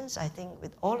audience, I think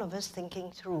with all of us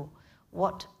thinking through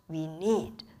what we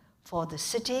need for the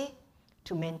city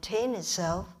to maintain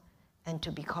itself and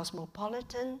to be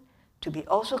cosmopolitan, to be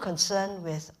also concerned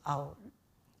with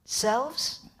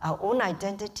ourselves, our own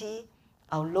identity,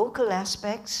 our local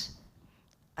aspects,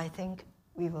 I think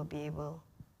we will be able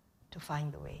to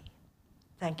find the way.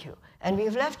 Thank you. And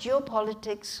we've left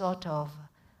geopolitics sort of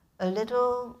a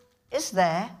little, it's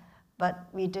there, but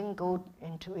we didn't go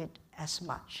into it as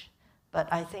much.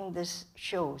 But I think this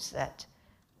shows that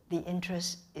the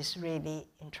interest is really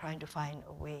in trying to find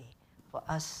a way for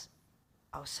us,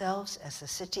 ourselves as a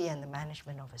city and the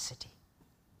management of a city.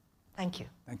 Thank you.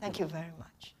 Thank you very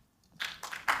much.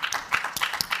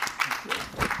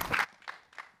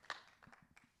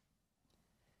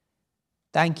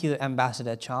 Thank you,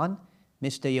 Ambassador Chan,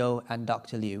 Mr. Yeo, and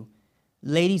Dr. Liu.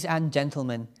 Ladies and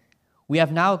gentlemen, we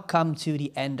have now come to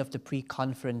the end of the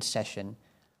pre-conference session.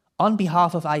 On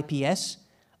behalf of IPS,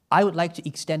 I would like to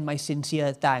extend my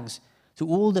sincere thanks to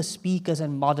all the speakers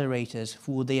and moderators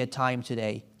for their time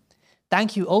today.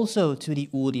 Thank you also to the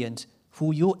audience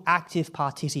for your active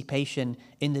participation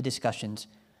in the discussions.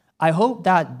 I hope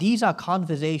that these are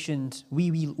conversations we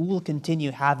will all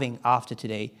continue having after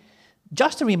today.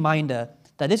 Just a reminder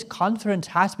that this conference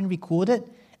has been recorded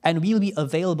and will be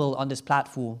available on this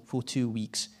platform for 2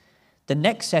 weeks. The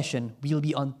next session will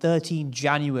be on 13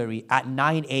 January at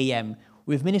 9 a.m.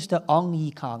 with Minister Ong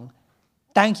Ye Kung.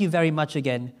 Thank you very much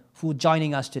again for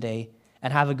joining us today,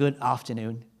 and have a good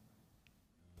afternoon.